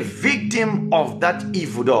are a victim of that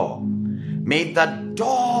evil door. May that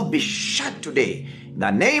door be shut today. In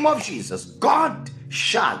the name of Jesus, God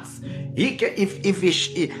shuts. He can, if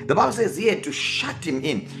the Bible says he had to shut him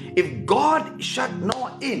in. If God shut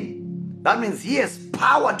Noah in, that means he has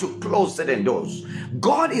power to close certain doors.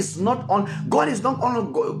 God is not only going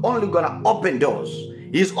to open doors.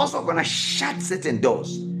 He is also going to shut certain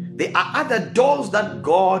doors. There are other doors that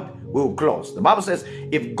God will close. The Bible says,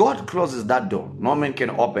 if God closes that door, no man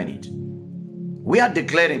can open it. We are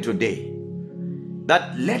declaring today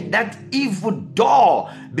that let that evil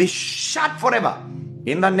door be shut forever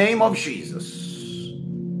in the name of Jesus.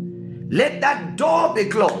 Let that door be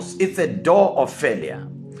closed. It's a door of failure.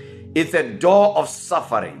 It's a door of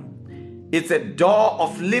suffering. It's a door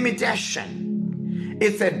of limitation.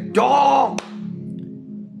 It's a door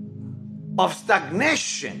of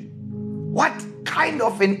stagnation. What kind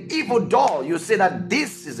of an evil door? You say that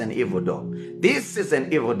this is an evil door. This is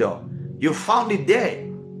an evil door. You found it there.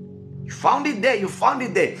 You found it there. You found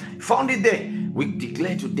it there. You found it there. We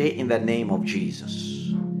declare today in the name of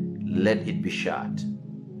Jesus, let it be shut.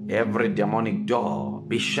 Every demonic door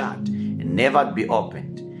be shut and never be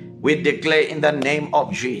opened. We declare in the name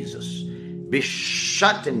of Jesus, be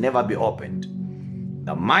shut and never be opened.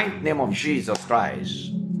 The mighty name of Jesus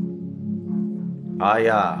Christ.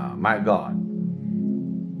 Yeah, my God.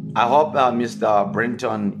 I hope Mr.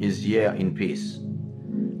 Brenton is here in peace.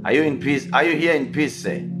 Are you in peace? Are you here in peace,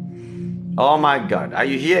 say? Oh my God, are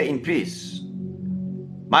you here in peace?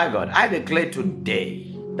 My God, I declare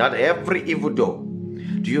today that every evil door,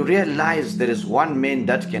 do you realize there is one man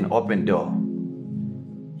that can open door?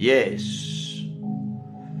 Yes.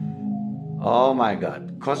 Oh my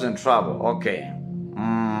God, causing trouble. Okay.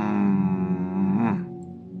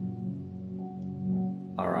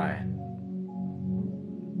 All right.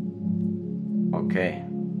 Okay.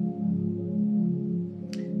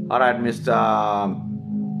 All right, Mr.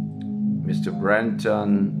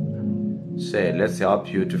 Brenton said, let's help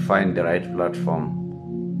you to find the right platform.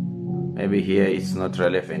 Maybe here it's not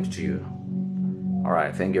relevant to you. All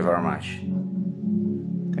right, thank you very much.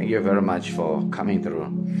 Thank you very much for coming through.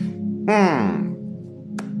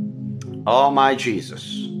 Oh my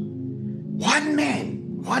Jesus. One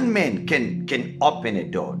man can open a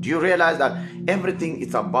door. Do you realize that everything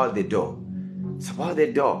is about the door? It's about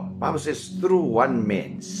the door. The Bible says through one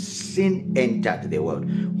man, sin entered the world.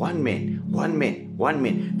 One man.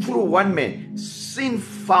 Through one man, sin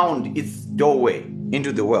found its doorway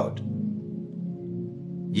into the world.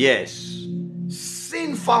 Yes.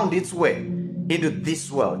 Sin found its way into this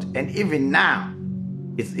world. And even now,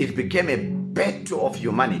 it became a battle of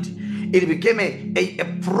humanity. It became a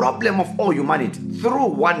problem of all humanity through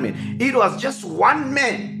one man. It was just one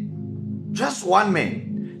man. Just one man.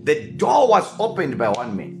 The door was opened by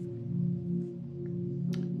one man.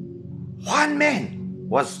 One man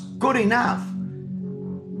was good enough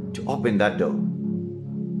to open that door.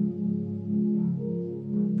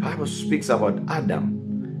 The Bible speaks about Adam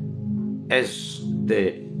as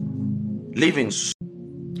the living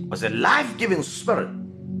spirit, was a life-giving spirit.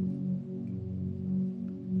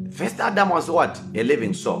 First Adam was what? A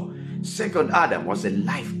living soul. Second Adam was a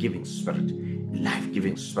life-giving spirit.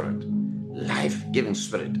 Life-giving spirit. Life-giving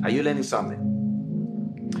spirit. Are you learning something?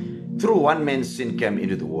 Through one man, sin came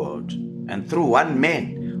into the world. And through one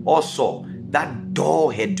man, also, that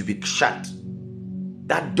door had to be shut.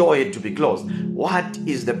 That door had to be closed. What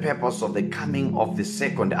is the purpose of the coming of the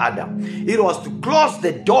second Adam? It was to close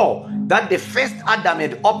the door that the first Adam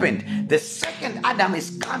had opened. The second Adam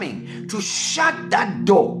is coming to shut that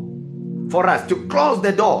door for us, to close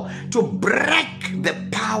the door, to break the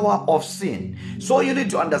power of sin. So you need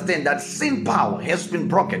to understand that sin power has been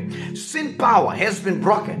broken. Sin power has been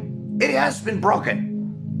broken. It has been broken.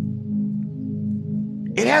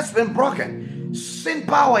 It has been broken. Sin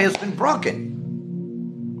power has been broken.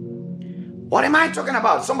 What am I talking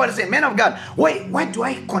about? Somebody say, man of God, why do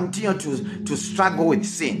I continue to struggle with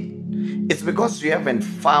sin? It's because you haven't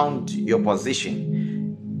found your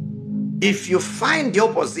position. If you find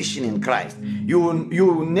your position in Christ, you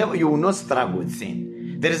will not struggle with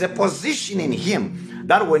sin. There is a position in Him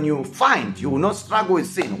that when you find, you will not struggle with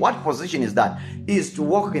sin. What position is that? Is to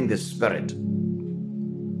walk in the Spirit.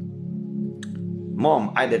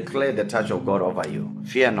 Mom, I declare the touch of God over you.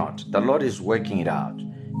 Fear not. The Lord is working it out.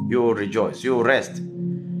 You will rejoice. You will rest.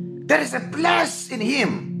 There is a place in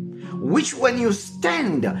Him, which when you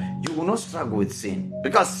stand, you will not struggle with sin.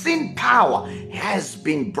 Because sin power has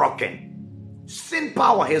been broken. Sin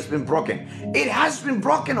power has been broken. It has been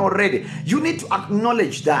broken already. You need to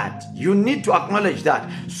acknowledge that. You need to acknowledge that.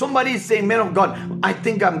 Somebody is saying, man of God, I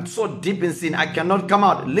think I'm so deep in sin, I cannot come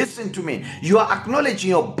out. Listen to me. You are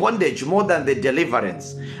acknowledging your bondage more than the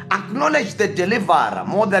deliverance. Acknowledge the deliverer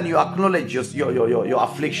more than you acknowledge your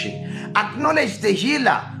affliction. Acknowledge the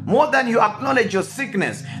healer more than you acknowledge your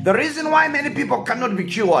sickness. The reason why many people cannot be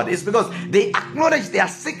cured is because they acknowledge their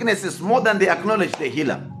sicknesses more than they acknowledge the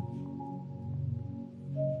healer.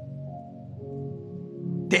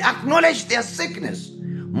 They acknowledge their sickness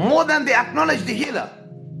more than they acknowledge the healer.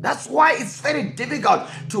 That's why it's very difficult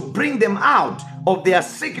to bring them out of their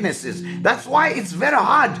sicknesses. That's why it's very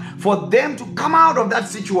hard for them to come out of that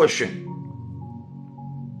situation.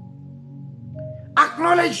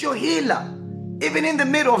 Acknowledge your healer, even in the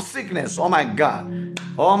middle of sickness. Oh my God.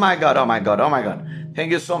 Oh my God. Oh my God. Oh my God.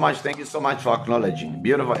 Thank you so much. Thank you so much for acknowledging.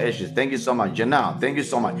 Beautiful Ashes. Thank you so much. Janelle, thank you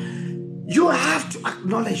so much. You have to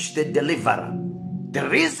acknowledge the deliverer. The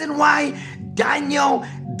reason why Daniel,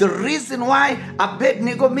 the reason why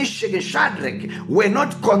Abednego, Meshach, and Shadrach were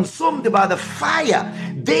not consumed by the fire,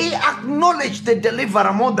 they acknowledged the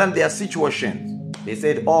deliverer more than their situation. They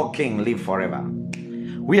said, "Oh King, live forever."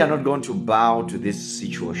 We are not going to bow to this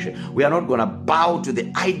situation. We are not going to bow to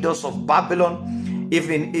the idols of Babylon,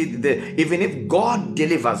 even if God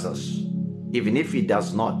delivers us, even if He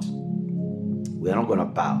does not. We are not going to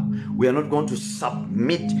bow. We are not going to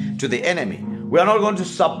submit to the enemy. We are not going to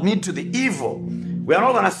submit to the evil. We are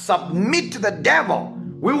not going to submit to the devil.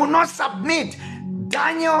 We will not submit.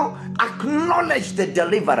 Daniel acknowledged the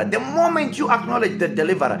deliverer. The moment you acknowledge the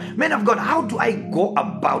deliverer, man of God, how do I go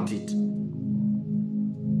about it?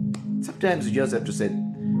 Sometimes you just have to say,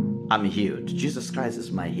 I'm healed. Jesus Christ is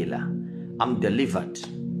my healer. I'm delivered.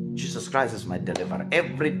 Jesus Christ is my deliverer.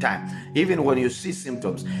 Every time, even when you see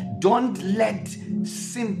symptoms, don't let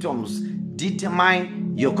symptoms determine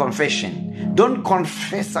your confession. Don't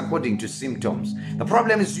confess according to symptoms. The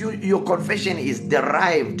problem is your confession is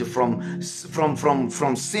derived from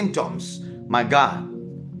symptoms. My God.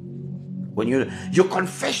 When your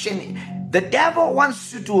confession, the devil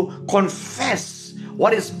wants you to confess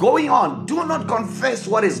what is going on. Do not confess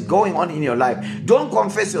what is going on in your life. Don't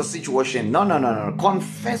confess your situation. No.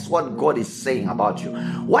 Confess what God is saying about you.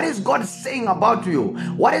 What is God saying about you?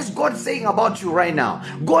 What is God saying about you right now?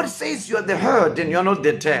 God says you are the head and you're not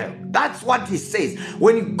the tail. That's what He says.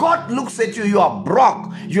 When God looks at you, you are broke.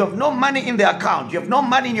 You have no money in the account. You have no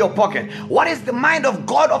money in your pocket. What is the mind of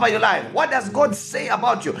God over your life? What does God say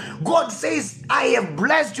about you? God says, I have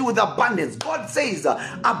blessed you with abundance. God says,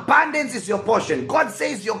 abundance is your portion. God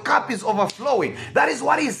says your cup is overflowing. That is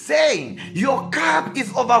what He's saying. Your cup is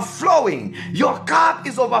overflowing. Your cup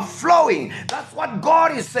is overflowing. That's what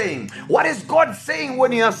God is saying. What is God saying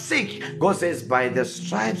when you are sick? God says, by the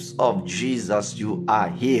stripes of Jesus, you are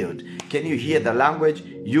healed. Can you hear the language?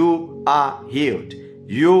 You are healed.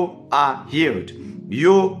 You are healed.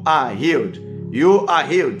 You are healed. You are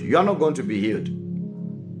healed. You are not going to be healed.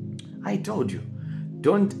 I told you,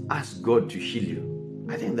 don't ask God to heal you.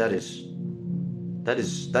 I think that is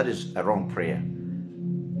a wrong prayer.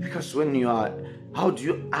 Because when you are, how do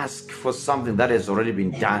you ask for something that has already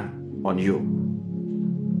been done on you?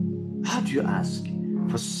 How do you ask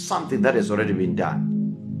for something that has already been done?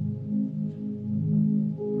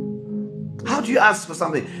 How do you ask for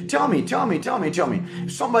something? Tell me.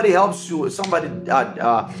 If somebody helps you,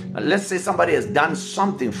 let's say somebody has done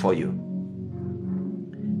something for you.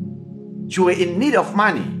 You were in need of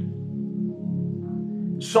money.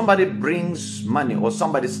 Somebody brings money, or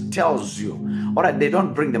somebody tells you, all right, they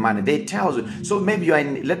don't bring the money, they tell you. So maybe you are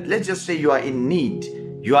in, let's just say you are in need.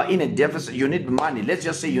 You are in a deficit, you need money. Let's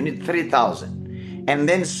just say you need 3,000. And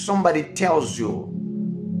then somebody tells you,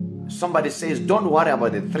 somebody says, don't worry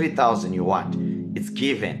about the 3,000 you want. It's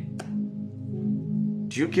given.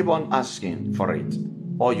 Do you keep on asking for it?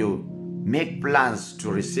 Or you make plans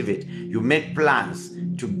to receive it? You make plans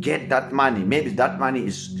to get that money. Maybe that money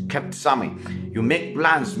is kept somewhere. You make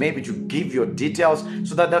plans maybe to give your details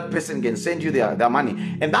so that that person can send you their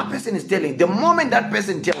money. And that person is telling, the moment that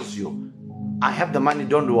person tells you, I have the money,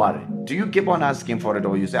 don't worry. Do you keep on asking for it,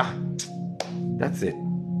 or you say, that's it,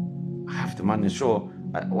 I have the money, so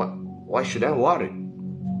why should I worry?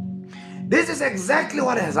 This is exactly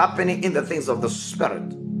what is happening in the things of the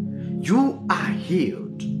Spirit. You are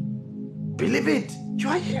healed. Believe it, you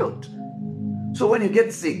are healed. So when you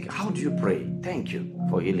get sick, how do you pray? Thank you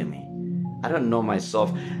for healing me. I don't know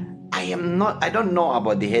myself. I don't know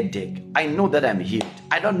about the headache. I know that I'm healed.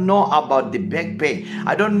 I don't know about the back pain.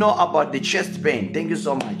 I don't know about the chest pain. Thank you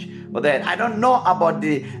so much for that. I don't know about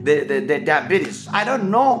the diabetes. I don't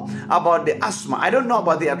know about the asthma. I don't know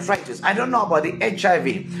about the arthritis. I don't know about the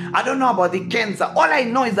HIV. I don't know about the cancer. All I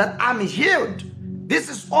know is that I'm healed. This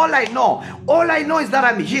is all I know. All I know is that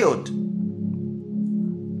I'm healed.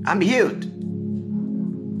 I'm healed.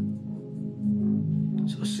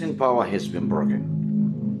 So sin power has been broken.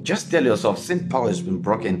 Just tell yourself, sin power has been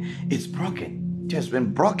broken. It's broken. It has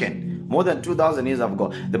been broken. More than 2,000 years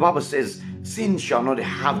ago, the Bible says, sin shall not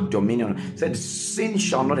have dominion. It said, sin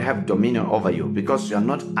shall not have dominion over you because you are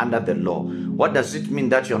not under the law. What does it mean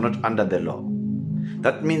that you are not under the law?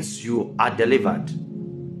 That means you are delivered.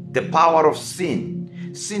 The power of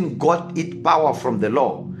sin. Sin got its power from the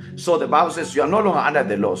law. So the Bible says you are no longer under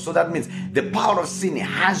the law. So that means the power of sin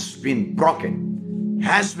has been broken.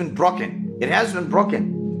 Has been broken. It has been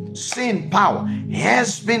broken. Sin power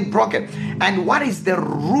has been broken. And what is the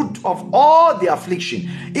root of all the affliction?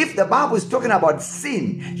 If the Bible is talking about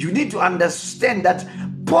sin, you need to understand that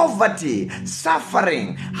poverty,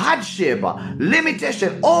 suffering, hardship,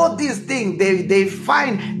 limitation, all these things, they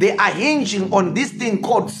find they are hinging on this thing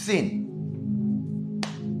called sin.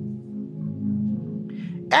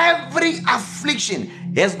 Every affliction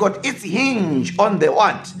has got its hinge on the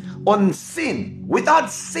what? On sin.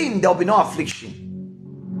 Without sin, there will be no affliction.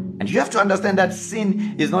 And you have to understand that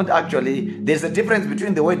sin is not actually, there's a difference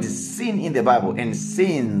between the word sin in the Bible and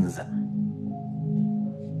sins.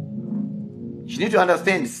 You need to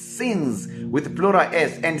understand sins with plural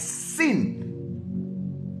S and sin.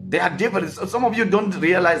 They are different. So some of you don't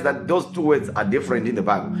realize that those two words are different in the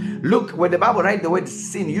Bible. Look, when the Bible writes the word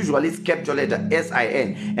sin, usually it's capital letter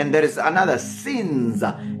S-I-N. And there is another sins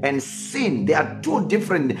and sin. They are two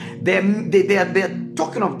different, they're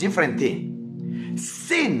talking of different things.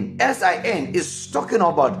 Sin, S-I-N, is talking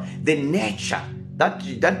about the nature, that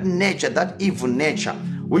nature, that evil nature,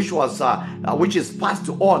 which is passed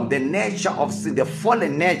on, the nature of sin, the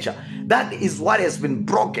fallen nature. That is what has been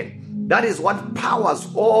broken. That is what powers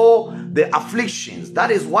all the afflictions.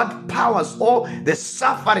 That is what powers all the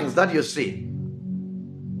sufferings that you see.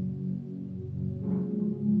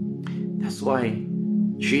 That's why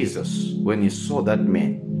Jesus, when he saw that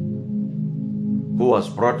man who was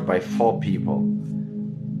brought by 4 people,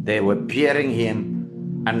 they were bearing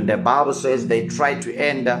him, and the Bible says they tried to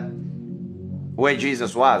enter where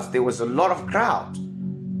Jesus was. There was a lot of crowd.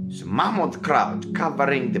 It's a mammoth crowd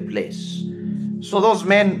covering the place. So those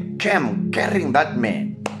men came carrying that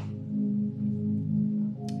man,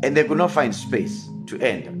 and they could not find space to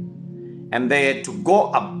enter. And they had to go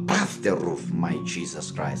above the roof. My Jesus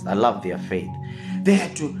Christ, I love their faith. They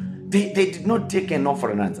had to, they did not take a no for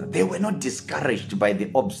an answer. They were not discouraged by the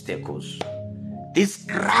obstacles. This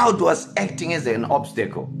crowd was acting as an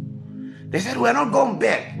obstacle. They said, we're not going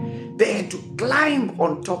back. They had to climb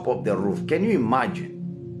on top of the roof. Can you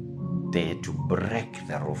imagine? They had to break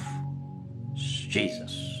the roof.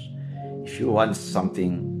 Jesus. If you want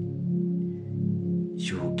something,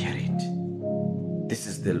 you will get it. This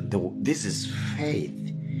is this is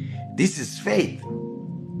faith. This is faith.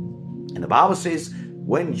 And the Bible says,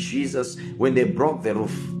 when they broke the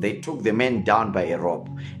roof, they took the men down by a rope.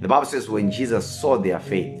 The Bible says when Jesus saw their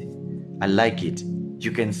faith, I like it.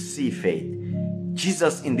 You can see faith.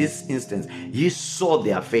 Jesus in this instance, he saw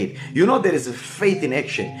their faith. You know there is a faith in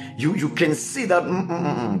action. You can see that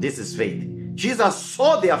this is faith. Jesus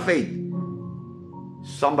saw their faith.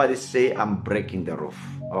 Somebody say, I'm breaking the roof.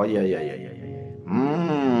 Oh yeah.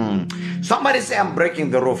 Somebody say, I'm breaking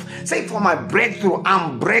the roof. Say, for my breakthrough,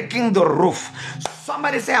 I'm breaking the roof.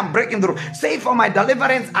 Somebody say, I'm breaking the roof. Say, for my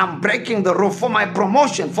deliverance, I'm breaking the roof. For my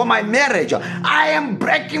promotion, for my marriage, I am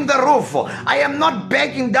breaking the roof. I am not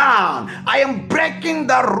backing down. I am breaking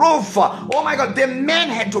the roof. Oh my God, the men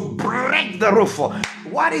had to break the roof.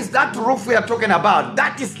 What is that roof we are talking about?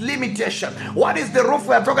 That is limitation. What is the roof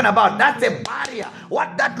we are talking about? That's a barrier.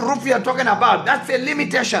 What that roof you're talking about, that's a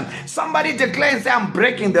limitation. Somebody declare and say, I'm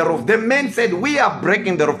breaking the roof. The men said, we are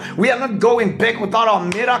breaking the roof. We are not going back without our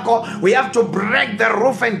miracle. We have to break the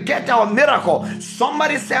roof and get our miracle.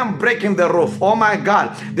 Somebody say, I'm breaking the roof. Oh my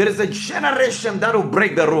God. There is a generation that will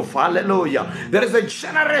break the roof. Hallelujah. There is a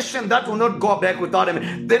generation that will not go back without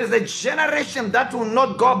him. There is a generation that will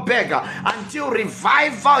not go back until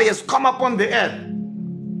revival has come upon the earth.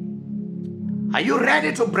 Are you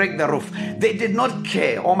ready to break the roof? They did not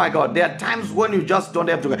care. Oh my God. There are times when you just don't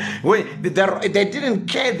have to. They didn't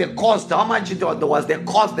care the cost, how much it was the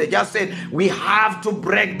cost. They just said, we have to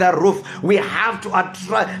break the roof. We have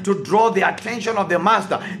to draw the attention of the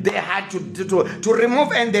master. They had to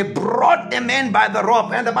remove, and they brought the men by the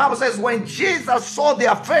rope. And the Bible says, when Jesus saw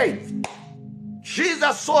their faith,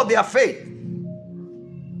 Jesus saw their faith.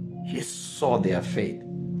 He saw their faith.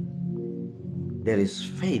 There is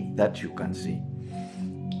faith that you can see.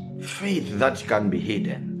 Faith that can be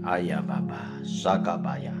hidden. Ayababa,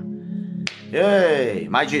 Sakabaya. Hey,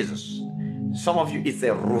 my Jesus. Some of you, it's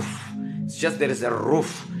a roof. It's just there is a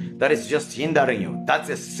roof that is just hindering you. That's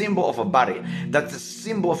a symbol of a barrier. That's a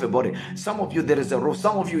symbol of a body. Some of you, there is a roof.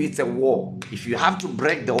 Some of you, it's a wall. If you have to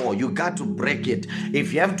break the wall, you got to break it.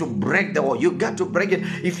 If you have to break the wall, you got to break it.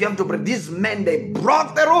 If you have to break, these men, they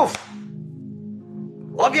broke the roof.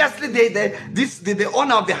 Obviously, the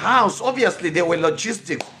owner of the house, obviously, they were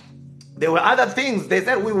logistics. There were other things. They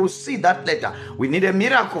said, we will see that later. We need a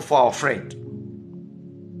miracle for our friend.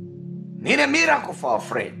 Need a miracle for our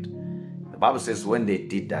friend. The Bible says when they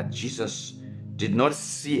did that, Jesus did not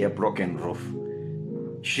see a broken roof.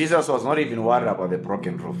 Jesus was not even worried about the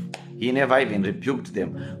broken roof. He never even rebuked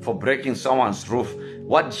them for breaking someone's roof.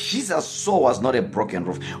 What Jesus saw was not a broken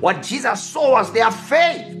roof. What Jesus saw was their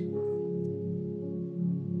faith.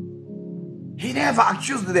 He never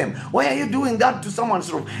accused them. Why are you doing that to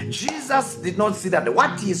someone's roof? Jesus did not see that.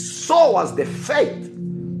 What he saw was the faith.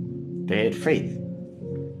 They had faith.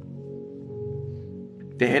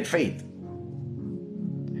 They had faith.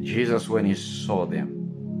 And Jesus, when he saw them,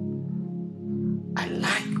 I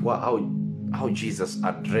like how Jesus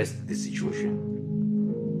addressed the situation.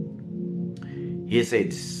 He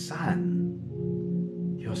said, son,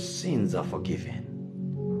 your sins are forgiven.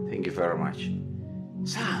 Thank you very much.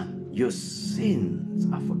 Son, your sins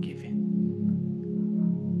are forgiven.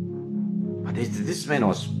 But this man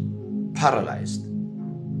was paralyzed.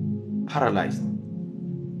 Paralyzed.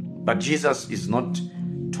 But Jesus is not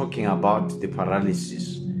talking about the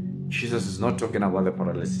paralysis. Jesus is not talking about the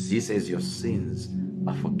paralysis. He says your sins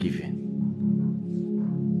are forgiven.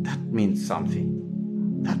 That means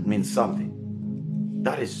something. That means something.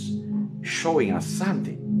 That is showing us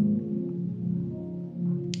something.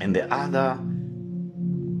 And the other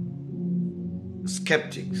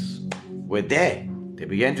skeptics were there. They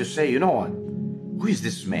began to say, you know what? Who is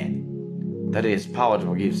this man that has power to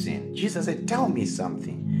forgive sin? Jesus said, tell me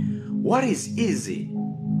something. What is easy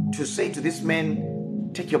to say to this man,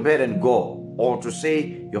 take your bed and go, or to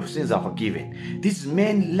say your sins are forgiven? These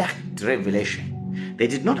men lacked revelation. They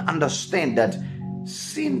did not understand that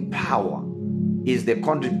sin power is the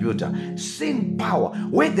contributor. Sin power.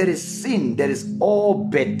 Where there is sin, there is all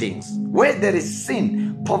bad things. Where there is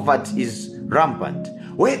sin, poverty is rampant.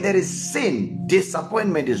 Where there is sin,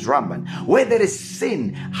 disappointment is rampant. Where there is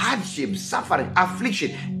sin, hardship, suffering,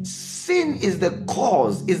 affliction. Sin is the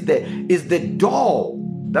cause, is the door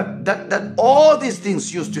that all these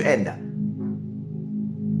things used to enter.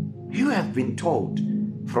 You have been told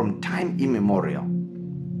from time immemorial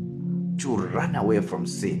to run away from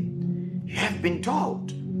sin. You have been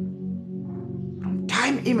told from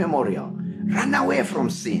time immemorial, run away from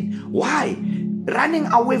sin. Why? Running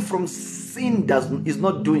away from sin is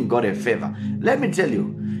not doing God a favor. Let me tell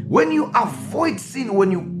you, when you avoid sin, when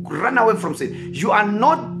you run away from sin, you are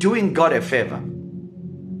not doing God a favor.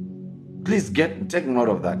 Please take note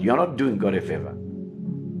of that. You are not doing God a favor.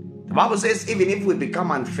 The Bible says even if we become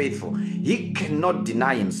unfaithful, he cannot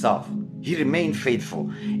deny himself. He remained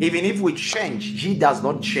faithful. Even if we change, he does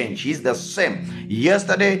not change. He's the same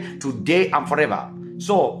yesterday, today, and forever.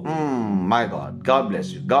 So, my God, God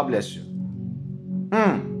bless you. God bless you.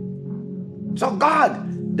 So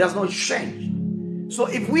God does not change. So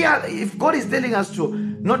if God is telling us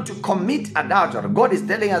not to commit adultery, God is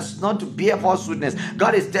telling us not to bear false witness,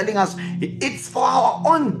 God is telling us it's for our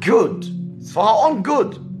own good. It's for our own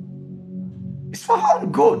good. It's for our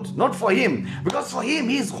own good, not for him. Because for him,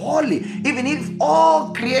 he is holy. Even if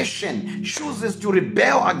all creation chooses to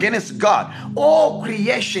rebel against God, all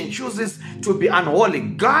creation chooses to be unholy,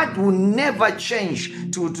 God will never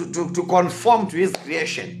change to conform to his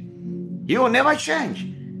creation. He will never change.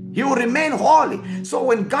 He will remain holy. So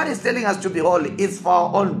when God is telling us to be holy, it's for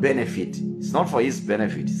our own benefit. It's not for his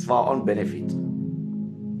benefit. It's for our own benefit.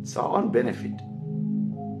 It's for our own benefit.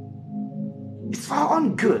 It's for our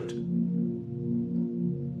own good.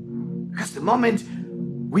 Because the moment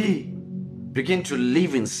we begin to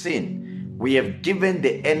live in sin, we have given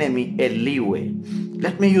the enemy a leeway.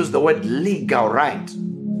 Let me use the word legal right.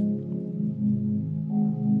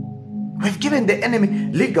 We've given the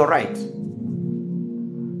enemy legal right.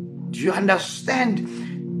 Do you understand?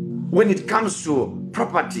 When it comes to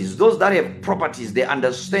properties, those that have properties, they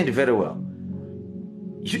understand very well.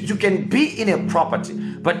 You can be in a property,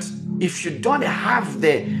 but if you don't have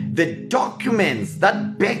the documents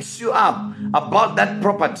that backs you up about that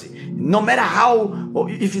property, no matter how,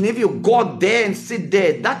 even if you go there and sit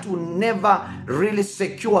there, that will never really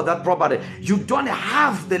secure that property. You don't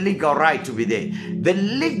have the legal right to be there. The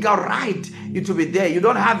legal right to be there, you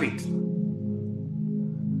don't have it.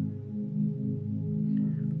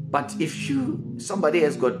 But if somebody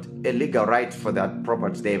has got a legal right for that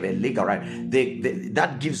property, they have a legal right.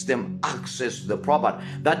 That gives them access to the property.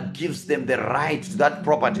 That gives them the right to that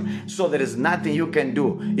property. So there is nothing you can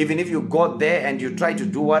do. Even if you go there and you try to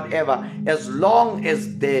do whatever, as long as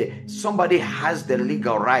somebody has the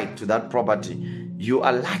legal right to that property, you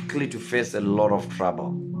are likely to face a lot of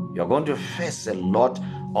trouble. You're going to face a lot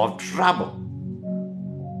of trouble.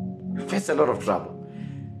 Face a lot of trouble.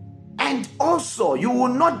 And also, you will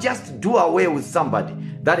not just do away with somebody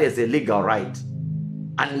that has a legal right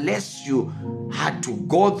unless you had to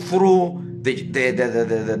go through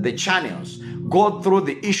the channels, go through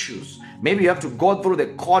the issues. Maybe you have to go through the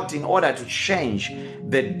court in order to change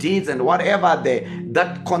the deeds and whatever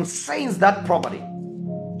that concerns that property.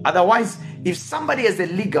 Otherwise, if somebody has a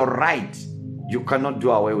legal right, you cannot do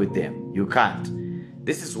away with them. You can't.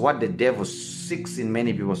 This is what the devil seeks in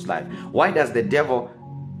many people's life. Why does the devil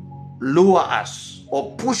lure us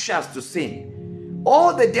or push us to sin?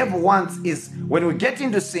 All the devil wants is when we get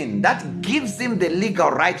into sin, that gives him the legal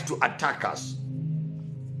right to attack us.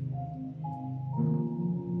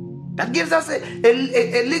 That gives us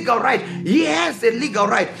a legal right. He has a legal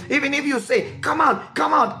right. Even if you say, come out,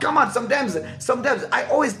 come out, come out. Sometimes I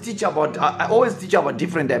always teach about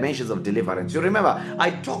different dimensions of deliverance. You remember, I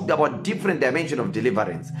talked about different dimensions of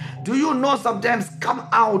deliverance. Do you know sometimes come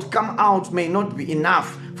out may not be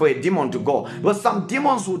enough for a demon to go? But some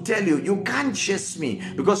demons will tell you, you can't chase me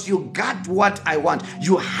because you got what I want.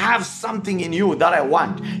 You have something in you that I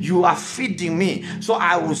want. You are feeding me, so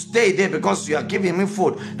I will stay there because you are giving me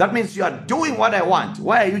food. That means you are doing what I want.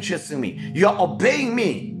 Why are you chasing me? You are obeying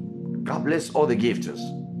me. God bless all the gifters.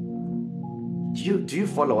 Do you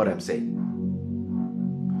follow what I'm saying?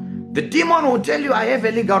 The demon will tell you, I have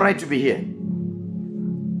a legal right to be here.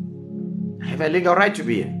 I have a legal right to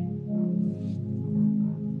be here.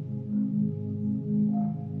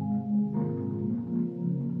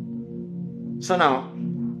 So now,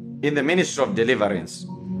 in the ministry of deliverance,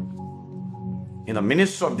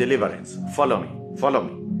 follow me.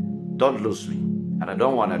 Don't lose me. And I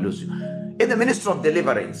don't want to lose you. In the ministry of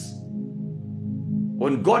deliverance,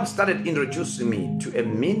 when God started introducing me to a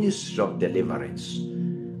ministry of deliverance,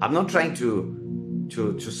 I'm not trying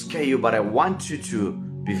to scare you, but I want you to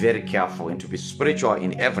be very careful and to be spiritual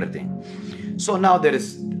in everything. So now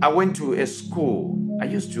I went to a school. I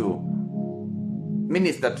used to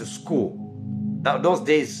minister to school. Those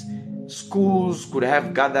days, schools could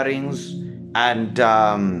have gatherings and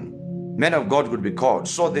men of God would be called.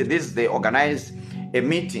 So they organized a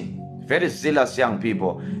meeting. Very zealous young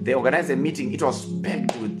people. They organized a meeting. It was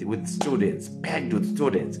packed with students.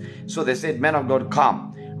 So they said, men of God,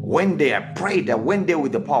 come. One day I prayed. I went there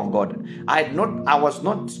with the power of God. I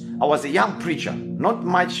was a young preacher, not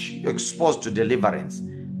much exposed to deliverance.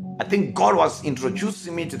 I think God was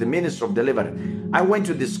introducing me to the ministry of deliverance. I went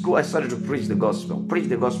to the school. I started to preach the gospel.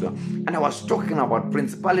 And I was talking about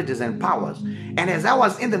principalities and powers. And as I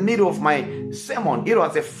was in the middle of my sermon, it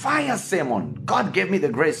was a fire sermon. God gave me the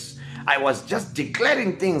grace. I was just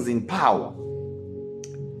declaring things in power.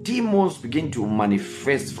 Demons begin to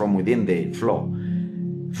manifest from within the floor.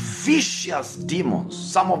 Vicious demons.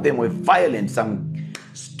 Some of them were violent. Some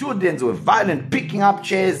students were violent, picking up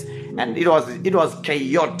chairs. And it was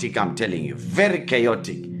chaotic, I'm telling you. Very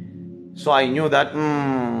chaotic. So I knew that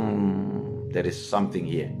there is something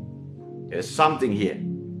here. There's something here.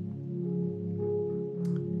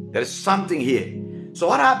 There is something here. So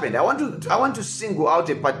what happened? I want to single out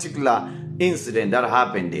a particular incident that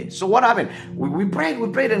happened there. So what happened? We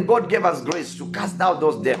prayed, and God gave us grace to cast out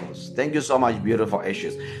those devils. Thank you so much, beautiful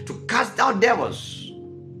ashes. To cast out devils.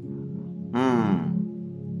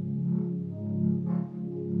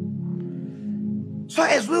 So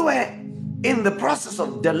as we were in the process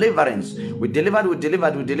of deliverance, we delivered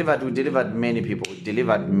many people. We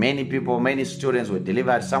delivered many people, many students were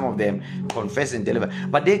delivered, some of them confessed and delivered.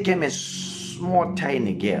 But there came a small,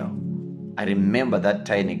 tiny girl. I remember that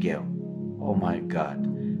tiny girl. Oh my God.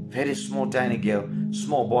 Very small, tiny girl,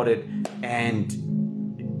 small-bodied, and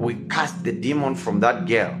we cast the demon from that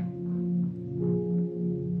girl.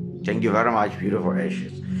 Thank you very much, beautiful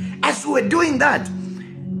ashes. As we were doing that,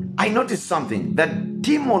 I noticed something. That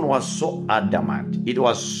demon was so adamant. It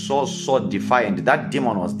was so defiant. That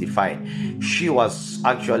demon was defiant. She was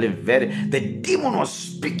actually the demon was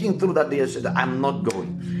speaking through that day. Said, I'm not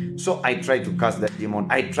going. So I tried to cast that demon.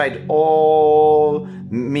 I tried all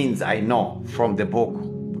means I know from the book,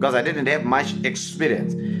 because I didn't have much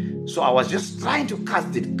experience. So I was just trying to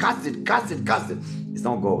cast it. It's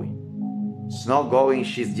not going. It's not going.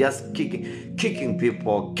 She's just kicking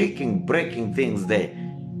people, breaking things there.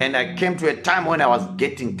 And I came to a time when I was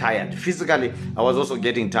getting tired. Physically, I was also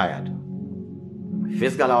getting tired.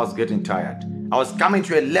 Physically, I was getting tired. I was coming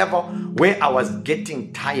to a level where I was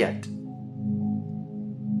getting tired.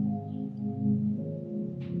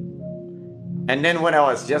 And then when I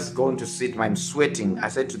was just going to sit, I'm sweating. I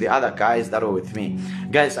said to the other guys that were with me,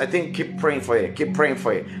 guys, I think keep praying for you. Keep praying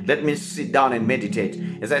for you. Let me sit down and meditate.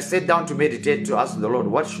 As I sat down to meditate, to ask the Lord,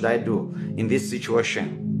 what should I do in this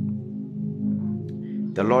situation?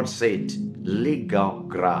 The Lord said, legal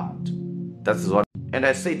ground. That's what. And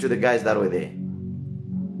I said to the guys that were there,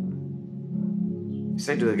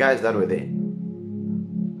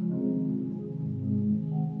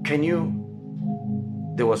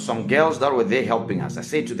 there were some girls that were there helping us. I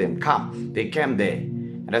said to them, come. They came there.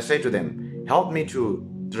 And I said to them, help me to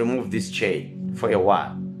remove this chain for a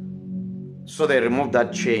while. So they removed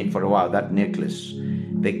that chain for a while, that necklace.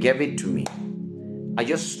 They gave it to me. I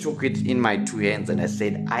just took it in my two hands and I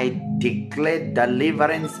said, I declare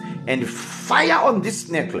deliverance and fire on this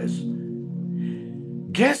necklace.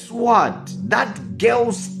 Guess what? That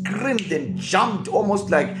girl screamed and jumped almost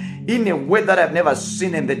like in a way that I've never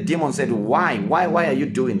seen. And the demon said, why are you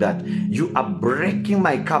doing that? You are breaking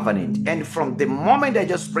my covenant. And from the moment I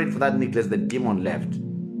just prayed for that necklace, the demon left.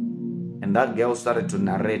 And that girl started to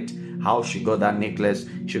narrate how she got that necklace.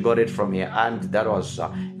 She got it from her aunt. That was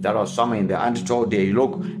someone. The aunt told her,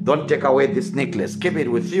 look, don't take away this necklace. Keep it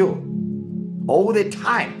with you. All the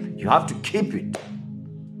time. You have to keep it.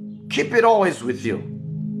 Keep it always with you.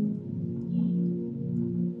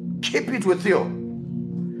 Keep it with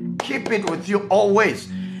you. Keep it with you always.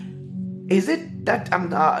 Is it that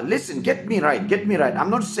listen, get me right. I'm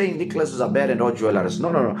not saying necklaces are bad and all jewelers.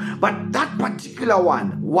 No. But that particular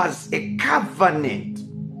one was a covenant.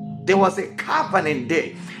 There was a covenant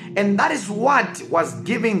there. And that is what was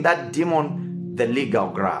giving that demon the legal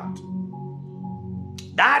ground.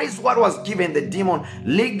 That is what was giving the demon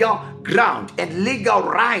legal ground and legal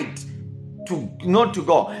right to not to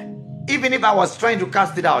go. Even if I was trying to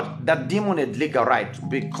cast it out, that demon had legal right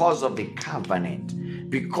because of the covenant.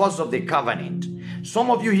 Because of the covenant.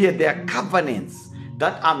 Some of you here, there are covenants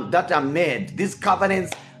that are made. These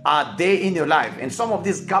covenants are there in your life. And some of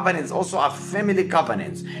these covenants also are family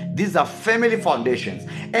covenants. These are family foundations.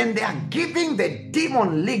 And they are giving the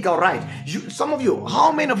demon legal right. Some of you,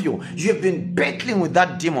 how many of you have been battling with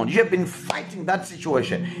that demon? You have been fighting that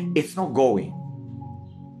situation. It's not going.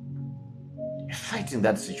 You're fighting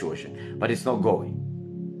that situation, but it's not going.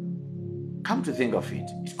 Come to think of it,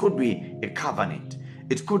 it could be a covenant.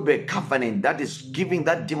 It could be a covenant that is giving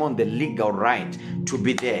that demon the legal right to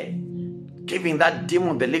be there. Giving that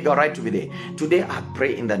demon the legal right to be there. Today I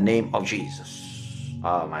pray in the name of Jesus.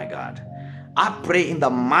 Oh my God. I pray in the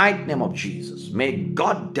mighty name of Jesus. May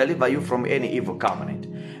God deliver you from any evil covenant.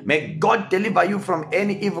 May God deliver you from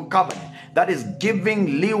any evil covenant that is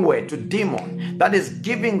giving leeway to demon, that is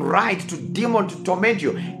giving right to demon to torment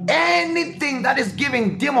you. Anything that is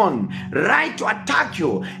giving demon right to attack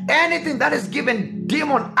you, anything that is giving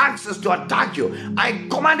demon access to attack you, I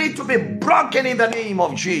command it to be broken in the name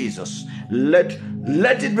of Jesus. Let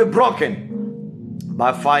it be broken.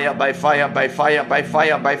 By fire, by fire, by fire, by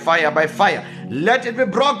fire, by fire, by fire. Let it be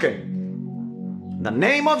broken. In the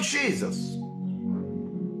name of Jesus,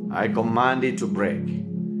 I command it to break.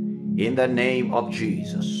 In the name of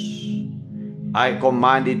Jesus, I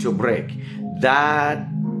command it to break. That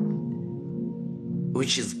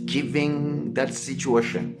which is giving that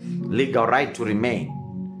situation legal right to remain.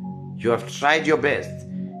 You have tried your best.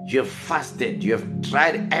 You have fasted. You have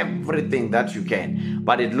tried everything that you can.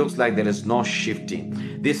 But it looks like there is no shifting.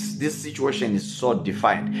 This situation is so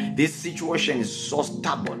defiant. This situation is so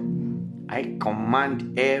stubborn. I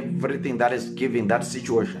command everything that is giving that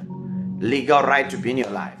situation legal right to be in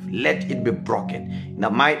your life, let it be broken in the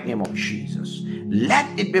mighty name of Jesus.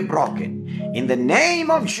 Let it be broken in the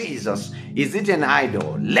name of Jesus. Is it an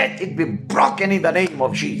idol? Let it be broken in the name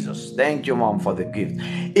of Jesus. Thank you, Mom, for the gift.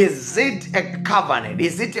 Is it a covenant?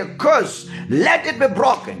 Is it a curse? Let it be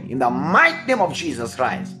broken in the mighty name of Jesus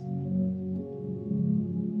Christ.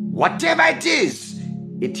 Whatever it is,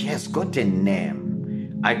 it has got a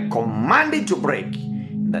name. I command it to break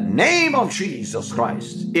in the name of Jesus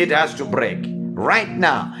Christ. It has to break right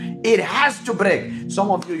now. It has to break.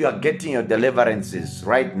 Some of you are getting your deliverances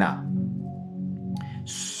right now.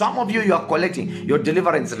 Some of you are collecting your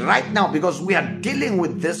deliverance right now, because we are dealing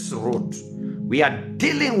with this root. We are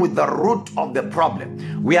dealing with the root of the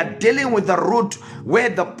problem. We are dealing with the root where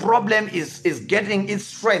the problem is getting its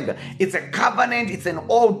strength. It's a covenant, it's an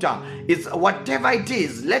altar, it's whatever it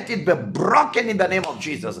is. Let it be broken in the name of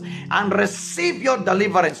Jesus. And receive your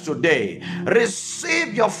deliverance today.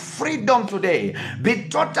 Receive your freedom today. Be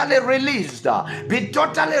totally released. Be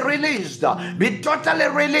totally released. Be totally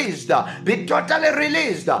released. Be totally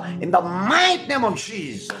released. In the mighty name of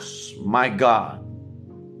Jesus, my God.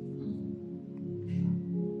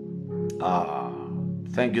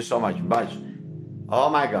 Thank you so much, Baj. Oh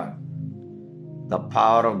my God. The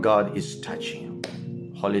power of God is touching you.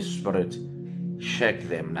 Holy Spirit, shake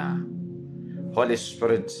them now. Holy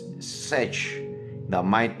Spirit, search the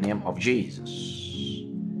mighty name of Jesus.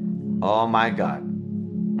 Oh my God.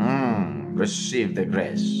 Receive the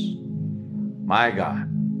grace. My God.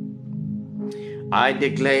 I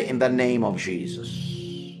declare in the name of Jesus.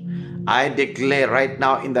 I declare right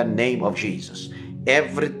now in the name of Jesus.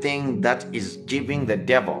 Everything that is giving the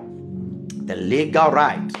devil the legal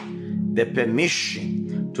right, the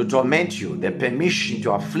permission to torment you, the permission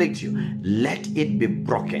to afflict you, let it be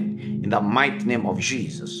broken in the mighty name of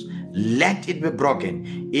Jesus. Let it be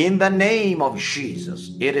broken in the name of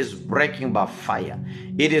Jesus. It is breaking by fire.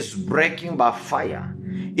 It is breaking by fire.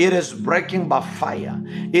 It is breaking by fire.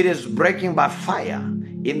 It is breaking by fire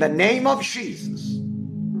in the name of Jesus.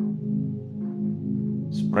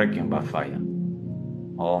 It's breaking by fire.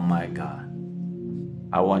 Oh my God.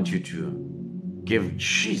 I want you to give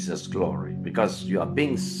Jesus glory, because you are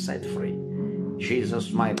being set free.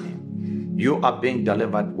 Jesus' mighty name. You are being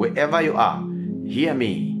delivered wherever you are. Hear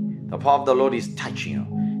me. The power of the Lord is touching you.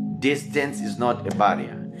 Distance is not a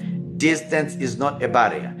barrier. Distance is not a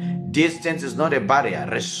barrier. Distance is not a barrier.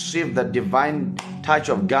 Receive the divine touch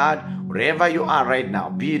of God wherever you are right now.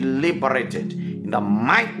 Be liberated in the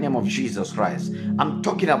mighty name of Jesus Christ. I'm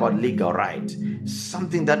talking about legal right.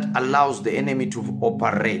 Something that allows the enemy to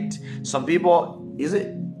operate. Some people, is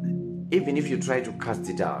it, even if you try to cast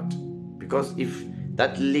it out, because if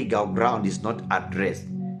that legal ground is not addressed,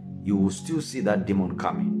 you will still see that demon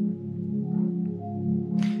coming.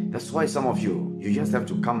 That's why some of you just have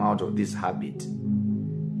to come out of this habit.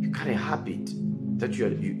 You got a habit that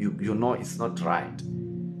you know it's not right.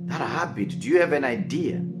 That habit, do you have an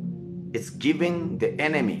idea? It's giving the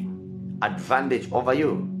enemy advantage over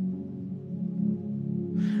you.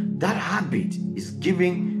 That habit is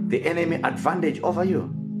giving the enemy advantage over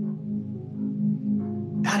you.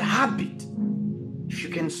 That habit, if you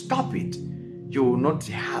can stop it, you will not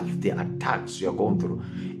have the attacks you are going through.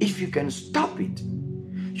 If you can stop it,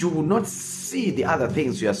 you will not see the other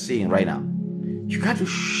things you are seeing right now. You got to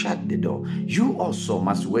shut the door. You also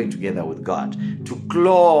must work together with God to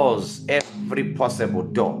close every possible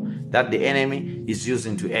door that the enemy is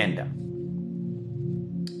using to enter.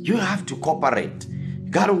 You have to cooperate.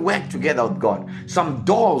 You got to work together with God. Some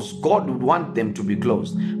doors, God would want them to be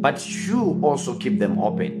closed, but you also keep them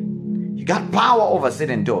open. You got power over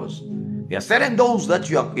certain doors. There are certain doors that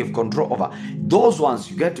you have control over. Those ones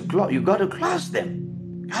you got to close. You got to close them.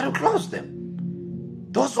 You got to close them.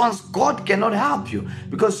 Those ones God cannot help you,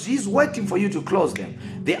 because He's waiting for you to close them.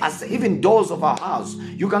 There are even doors of our house.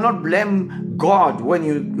 You cannot blame God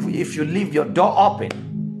if you leave your door open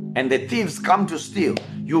and the thieves come to steal.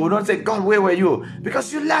 You will not say, God, where were you?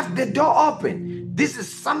 Because you left the door open. This is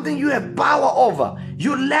something you have power over.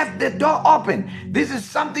 You left the door open. This is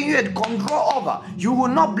something you had control over. You will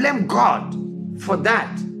not blame God for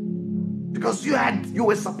that, because you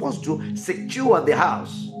were supposed to secure the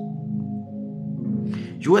house.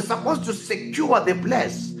 You were supposed to secure the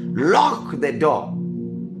place, lock the door.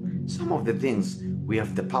 Some of the things, we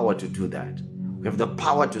have the power to do that. We have the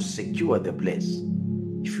power to secure the place.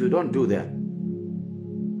 If you don't do that,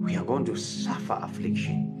 we are going to suffer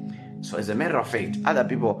affliction. So as a matter of fact, other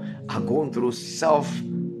people are going through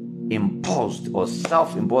self-imposed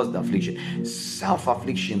affliction.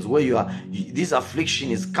 Self-afflictions where this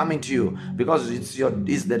affliction is coming to you because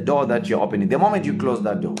it's the door that you're opening. The moment you close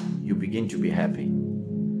that door, you begin to be happy.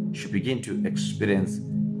 should begin to experience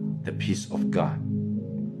the peace of God.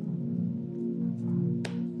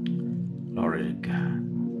 Glory to God.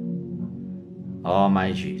 Oh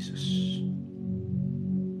my Jesus.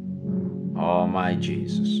 Oh my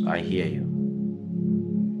Jesus, I hear you.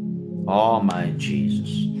 Oh my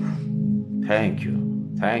Jesus. Thank you.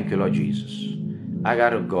 Thank you, Lord Jesus. I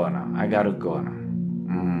gotta go now. I gotta go now.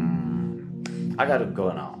 I gotta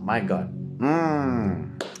go now. My God.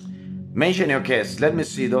 Mention your case. Let me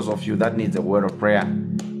see those of you that need a word of prayer.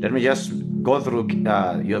 Let me just go through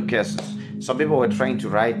your cases. Some people were trying to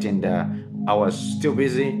write and I was still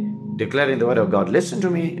busy declaring the word of God. Listen to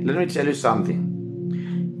me. Let me tell you something.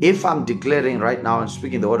 If I'm declaring right now and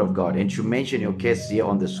speaking the word of God and you mention your case here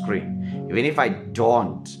on the screen, even if I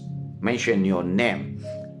don't mention your name,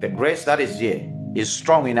 the grace that is here is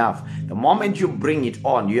strong enough. The moment you bring it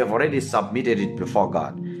on, you have already submitted it before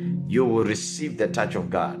God. You will receive the touch of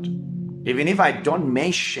God. Even if I don't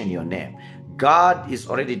mention your name, God is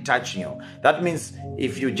already touching you. That means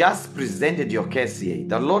if you just presented your case here,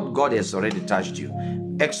 the Lord God has already touched you.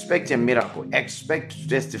 Expect a miracle. Expect to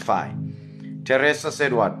testify. Teresa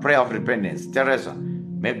said what? Prayer of repentance. Teresa,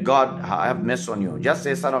 may God have mercy on you. Just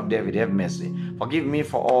say, Son of David, have mercy. Forgive me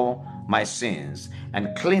for all my sins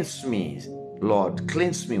and cleanse me, Lord.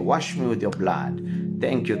 Cleanse me. Wash me with your blood.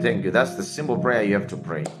 Thank you. Thank you. That's the simple prayer you have to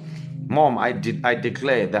pray. Mom, I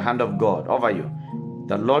declare the hand of God over you.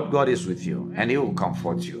 The Lord God is with you and He will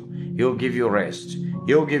comfort you. He will give you rest.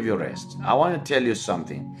 He will give you rest. I want to tell you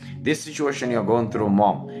something. This situation you're going through,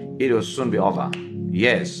 Mom, it will soon be over.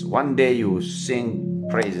 Yes, one day you will sing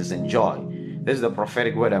praises and joy. This is the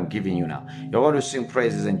prophetic word I'm giving you now. You're going to sing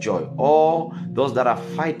praises and joy. All those that are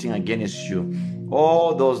fighting against you,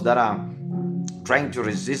 all those that are trying to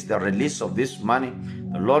resist the release of this money,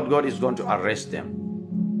 the Lord God is going to arrest them.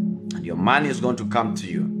 And your money is going to come to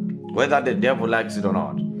you, whether the devil likes it or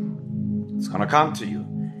not. It's going to come to you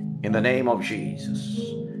in the name of Jesus.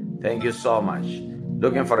 Thank you so much.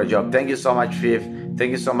 Looking for a job. Thank you so much, Fifth.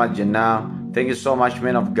 Thank you so much, Janelle. Thank you so much,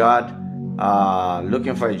 men of God.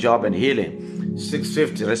 Looking for a job and healing.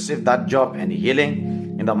 650, receive that job and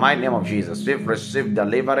healing in the mighty name of Jesus. Fifth, receive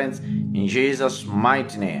deliverance in Jesus'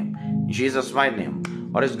 mighty name. In Jesus' mighty name.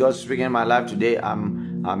 What is God speaking in my life today?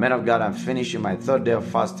 Man of God, I'm finishing my 3rd day of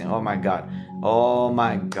fasting. Oh my God. Oh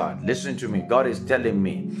my God. Listen to me. God is telling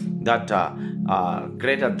me that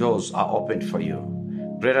greater doors are opened for you.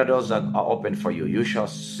 Greater doors are open for you. You shall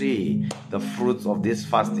see the fruits of this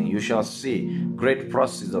fasting. You shall see great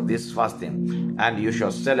process of this fasting, and you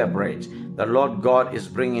shall celebrate. The Lord God is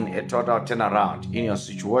bringing a total turnaround in your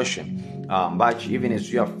situation. But even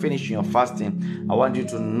as you are finishing your fasting, I want you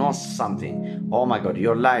to know something. Oh my God,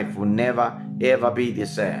 your life will never ever be the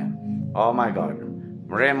same. Oh my God.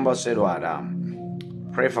 Rembo said what?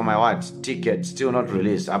 Pray for my what? Ticket still not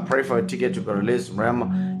released. I pray for a ticket to be released.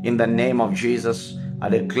 Rembo, in the name of Jesus. I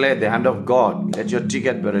declare the hand of God. Let your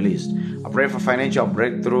ticket be released. I pray for financial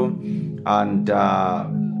breakthrough and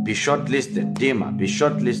be shortlisted. Dima, be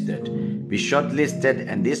shortlisted. Be shortlisted,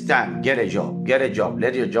 and this time get a job. Get a job.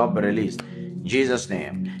 Let your job be released. In Jesus'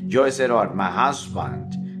 name. Joy said, "What? My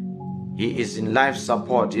husband, he is in life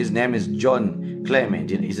support. His name is John Clement.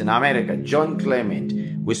 He's in America. John Clement.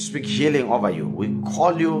 We speak healing over you. We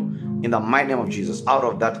call you in the mighty name of Jesus out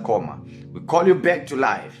of that coma. We call you back to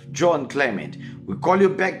life. John Clement. We call you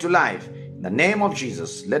back to life. In the name of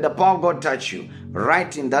Jesus, let the power of God touch you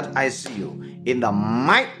right in that ICU. In the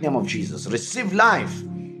mighty name of Jesus, receive life.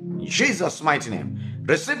 In Jesus' mighty name.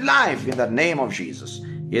 Receive life in the name of Jesus.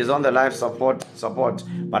 He is on the life support,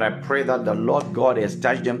 but I pray that the Lord God has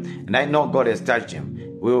touched him, and I know God has touched him.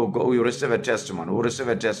 We will receive a testimony. We will receive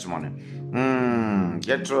a testimony.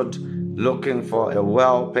 Gertrude, looking for a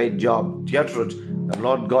well-paid job. Gertrude, the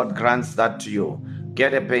Lord God grants that to you.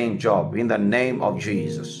 Get a paying job in the name of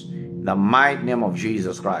Jesus. In the mighty name of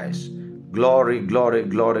Jesus Christ. Glory, glory,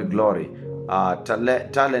 glory, glory.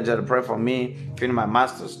 Talent, pray for me. Finish my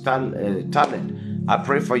master's. Talent, I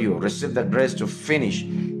pray for you. Receive the grace to finish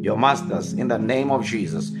your master's in the name of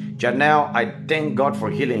Jesus. Janelle, I thank God for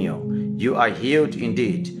healing you. You are healed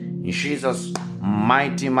indeed. In Jesus'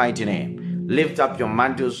 mighty, mighty name. Lift up your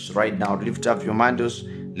mantles right now. Lift up your mantles.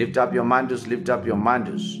 Lift up your mantles. Lift up your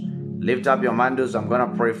mantles. Lift up your mantles. I'm going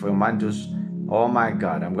to pray for your mantles. Oh my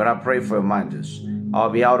God. I'm going to pray for your mantles. I'll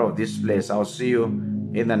be out of this place. I'll see you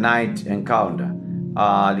in the night encounter.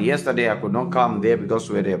 Yesterday I could not come there because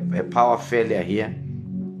we had a power failure here.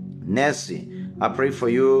 Nancy, I pray for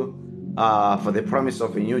you for the promise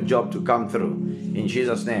of a new job to come through in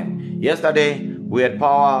Jesus' name. Yesterday we had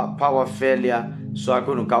power failure, so I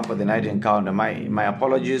couldn't come for the night encounter. My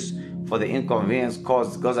apologies. for the inconvenience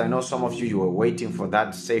caused, because I know some of you were waiting for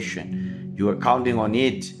that session. You were counting on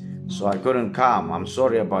it, so I couldn't come. I'm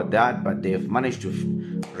sorry about that, but they've managed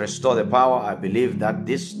to restore the power. I believe that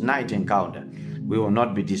this night encounter, we will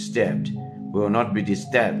not be disturbed. We will not be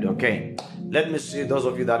disturbed, okay? Let me see those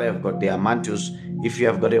of you that have got their mantles. If you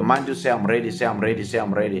have got a mantle, say I'm ready, say I'm ready, say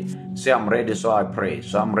I'm ready. Say I'm ready so I pray.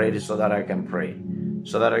 So I'm ready so that I can pray.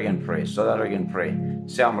 So that I can pray. So that I can pray.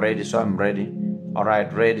 Say I'm ready so I'm ready. All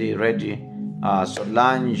right, ready.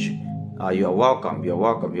 Solange, you're welcome, you're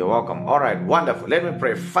welcome, you're welcome. All right, wonderful. Let me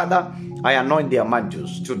pray. Father, I anoint their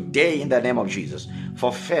mantles today in the name of Jesus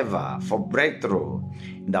for favor, for breakthrough.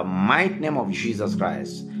 In the mighty name of Jesus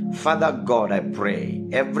Christ. Father God, I pray,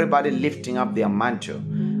 everybody lifting up their mantle,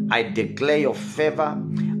 I declare your favor,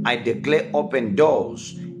 I declare open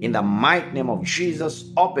doors, in the mighty name of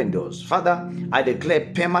Jesus, open doors. Father, I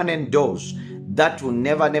declare permanent doors that will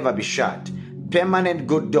never be shut, permanent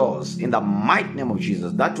good doors, in the mighty name of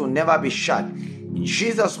Jesus, that will never be shut, in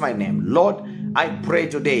Jesus' my name. Lord, I pray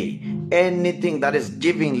today, anything that is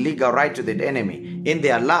giving legal right to the enemy in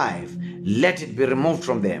their life, let it be removed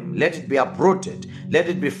from them. Let it be uprooted. Let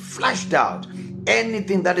it be flushed out.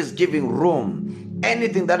 Anything that is giving room,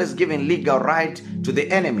 anything that is giving legal right to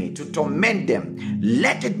the enemy to torment them,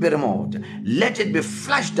 let it be removed. Let it be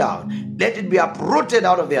flushed out. Let it be uprooted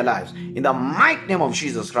out of their lives. In the mighty name of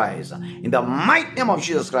Jesus Christ. In the mighty name of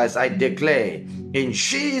Jesus Christ, I declare, in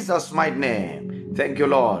Jesus' mighty name. Thank you,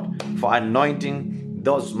 Lord, for anointing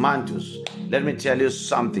those mantles. Let me tell you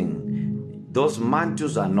something. Those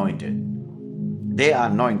mantles are anointed. They are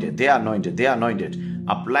anointed. They are anointed. They are anointed.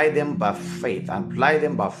 Apply them by faith. Apply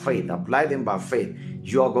them by faith. Apply them by faith.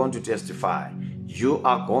 You are going to testify. You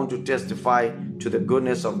are going to testify to the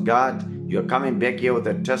goodness of God. You are coming back here with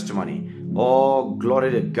a testimony. Oh,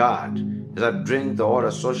 glory to God. As I drink the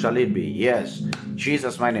water, so shall it be. Yes.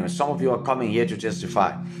 Jesus, my name. Some of you are coming here to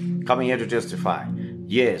testify. Coming here to testify.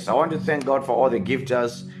 Yes. I want to thank God for all the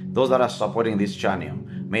gifters, those that are supporting this channel.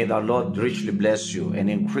 May the Lord richly bless you and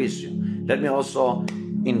increase you. Let me also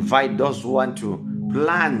invite those who want to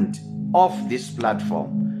plant off this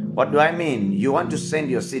platform. What do I mean? You want to send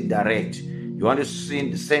your seed direct. You want to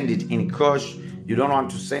send it in cash. You don't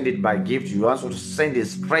want to send it by gift. You want to send it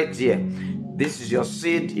straight here. This is your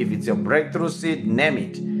seed. If it's your breakthrough seed, name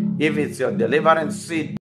it. If it's your deliverance seed,